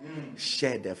publicity.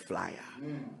 Share the flyer.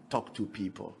 Talk to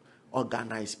people.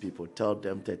 Organize people. Tell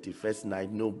them 31st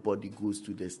night, nobody goes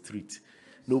to the street.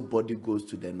 Nobody goes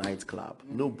to the nightclub.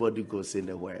 Nobody goes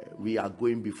anywhere. We are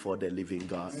going before the living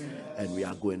God, and we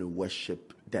are going to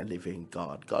worship the living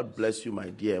God. God bless you, my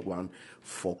dear one,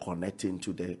 for connecting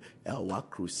to the Elwak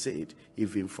Crusade,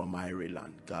 even from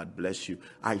Ireland. God bless you.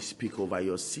 I speak over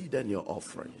your seed and your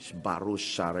offerings. Baro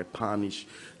Sharepanish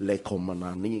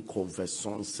Lekomanani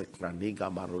Converson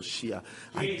Seknaniga Maroshia.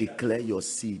 I declare your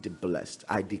seed blessed.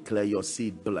 I declare your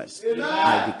seed blessed.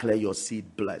 I declare your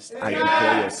seed blessed. I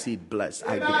declare your seed blessed.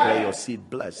 I declare your seed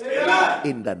blessed.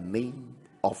 In the name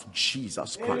of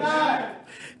Jesus Christ. Amen.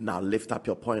 Now lift up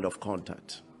your point of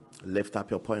contact. Lift up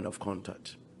your point of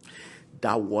contact.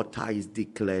 That water is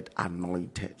declared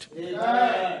anointed.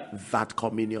 Amen. That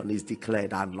communion is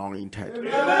declared anointed.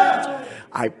 Amen.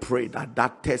 I pray that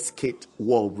that test kit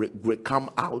will come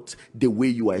out the way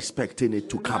you are expecting it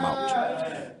to come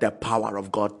out. The power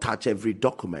of God touch every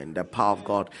document. The power of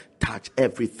God touch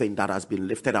everything that has been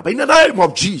lifted up. In the name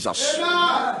of Jesus.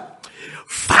 Amen.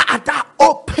 Father,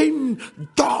 open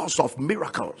doors of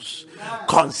miracles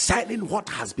concerning what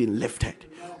has been lifted.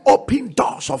 Open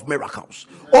doors of miracles.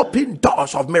 Open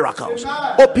doors of miracles.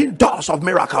 Open doors of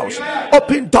miracles.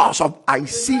 Open doors of. I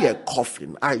see a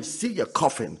coffin. I see a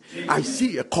coffin. I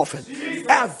see a coffin.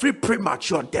 Every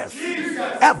premature death,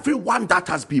 everyone that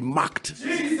has been marked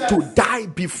to die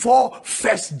before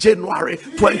 1st January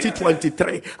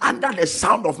 2023, under the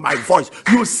sound of my voice,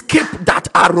 you skip that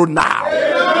arrow now.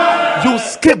 You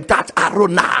skip that arrow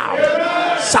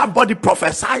now. Somebody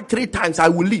prophesy 3 times. I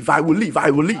will leave. I will leave. I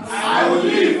will leave. I will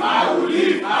leave. I will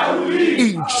leave. I will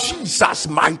leave. In Jesus'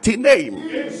 mighty name.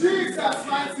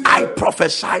 I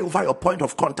prophesy over your point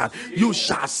of contact. You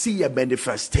shall see a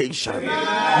manifestation.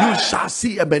 You shall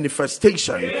see a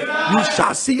manifestation. You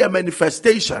shall see a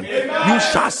manifestation. You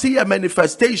shall see a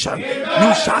manifestation. You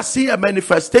shall see a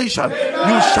manifestation.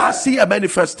 You shall see a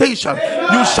manifestation.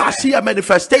 You shall see a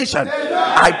manifestation.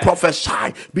 I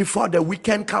prophesy before the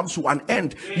weekend comes to an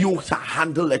end, you shall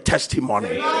handle a testimony.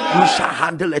 You shall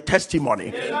handle a testimony.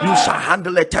 You shall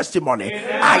handle a testimony.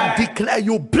 I declare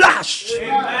you blessed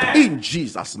in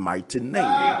Jesus' mighty name.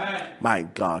 My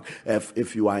God,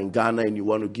 if you are in Ghana and you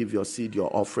want to give your seed, your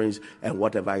offerings, and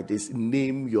whatever it is,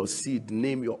 name your seed,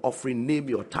 name your offering, name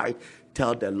your tithe.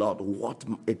 Tell the Lord what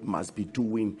it must be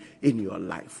doing in your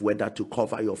life, whether to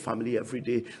cover your family every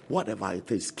day, whatever it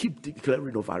is. Keep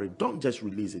declaring over it. Don't just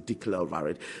release it, declare over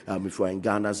it. If you're in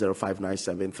Ghana,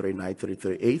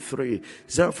 0597393383,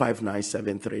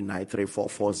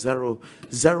 0597393440,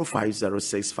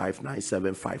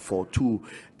 0506597542,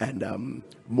 and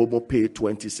Momo Pay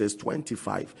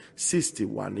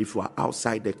 262561. If you are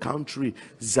outside the country,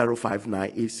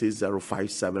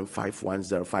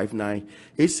 05986057510,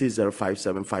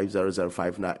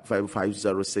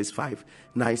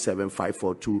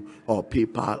 05986057500595065975542, or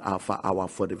PayPal Alpha Hour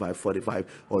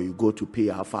 4545, or you go to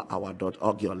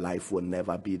payalphahour.org. Your life will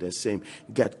never be the same.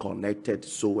 Get connected,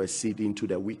 sow a seed into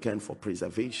the weekend for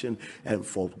preservation and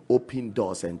for open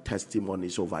doors and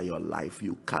testimonies over your life.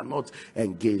 You cannot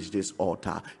engage this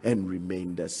altar and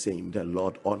remain the same. The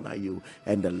Lord honor you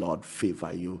and the Lord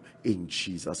favor you in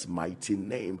Jesus' mighty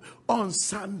name. On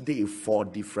Sunday, 4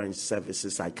 different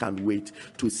services. I can't wait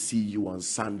to see you on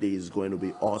Sunday. It's going to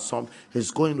be awesome. It's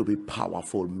going to be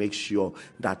powerful. Make sure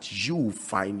that you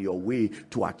find your way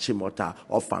to Achimota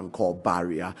or Fankor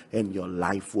barrier, and your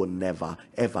life will never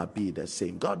ever be the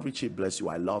same. God richly bless you.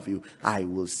 I love you. I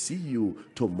will see you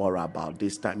tomorrow about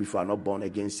this time. If you are not born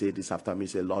again, say this after me.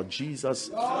 Say, Lord Jesus,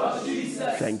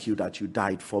 thank you that you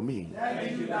died for me.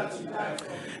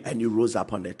 And you rose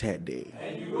up on the third day.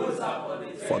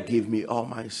 Forgive me all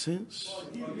my sins.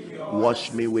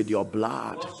 Wash me with your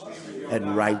blood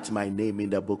and write my name in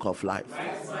the book of life.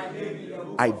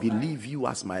 I believe you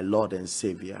as my Lord and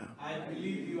Savior.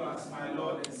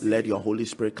 Let your Holy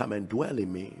Spirit come and dwell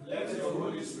in me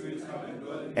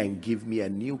and give me a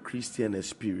new Christian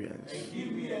experience.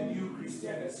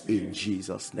 In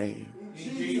Jesus' name.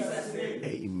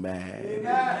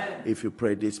 Amen. If you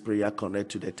pray this prayer,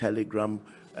 connect to the Telegram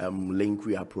link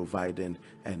we are providing,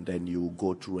 and then you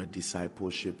go through a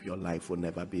discipleship. Your life will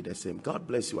never be the same. God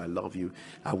bless you. I love you.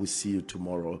 I will see you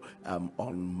tomorrow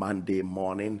on Monday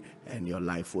morning, and your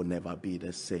life will never be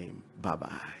the same.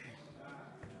 Bye-bye.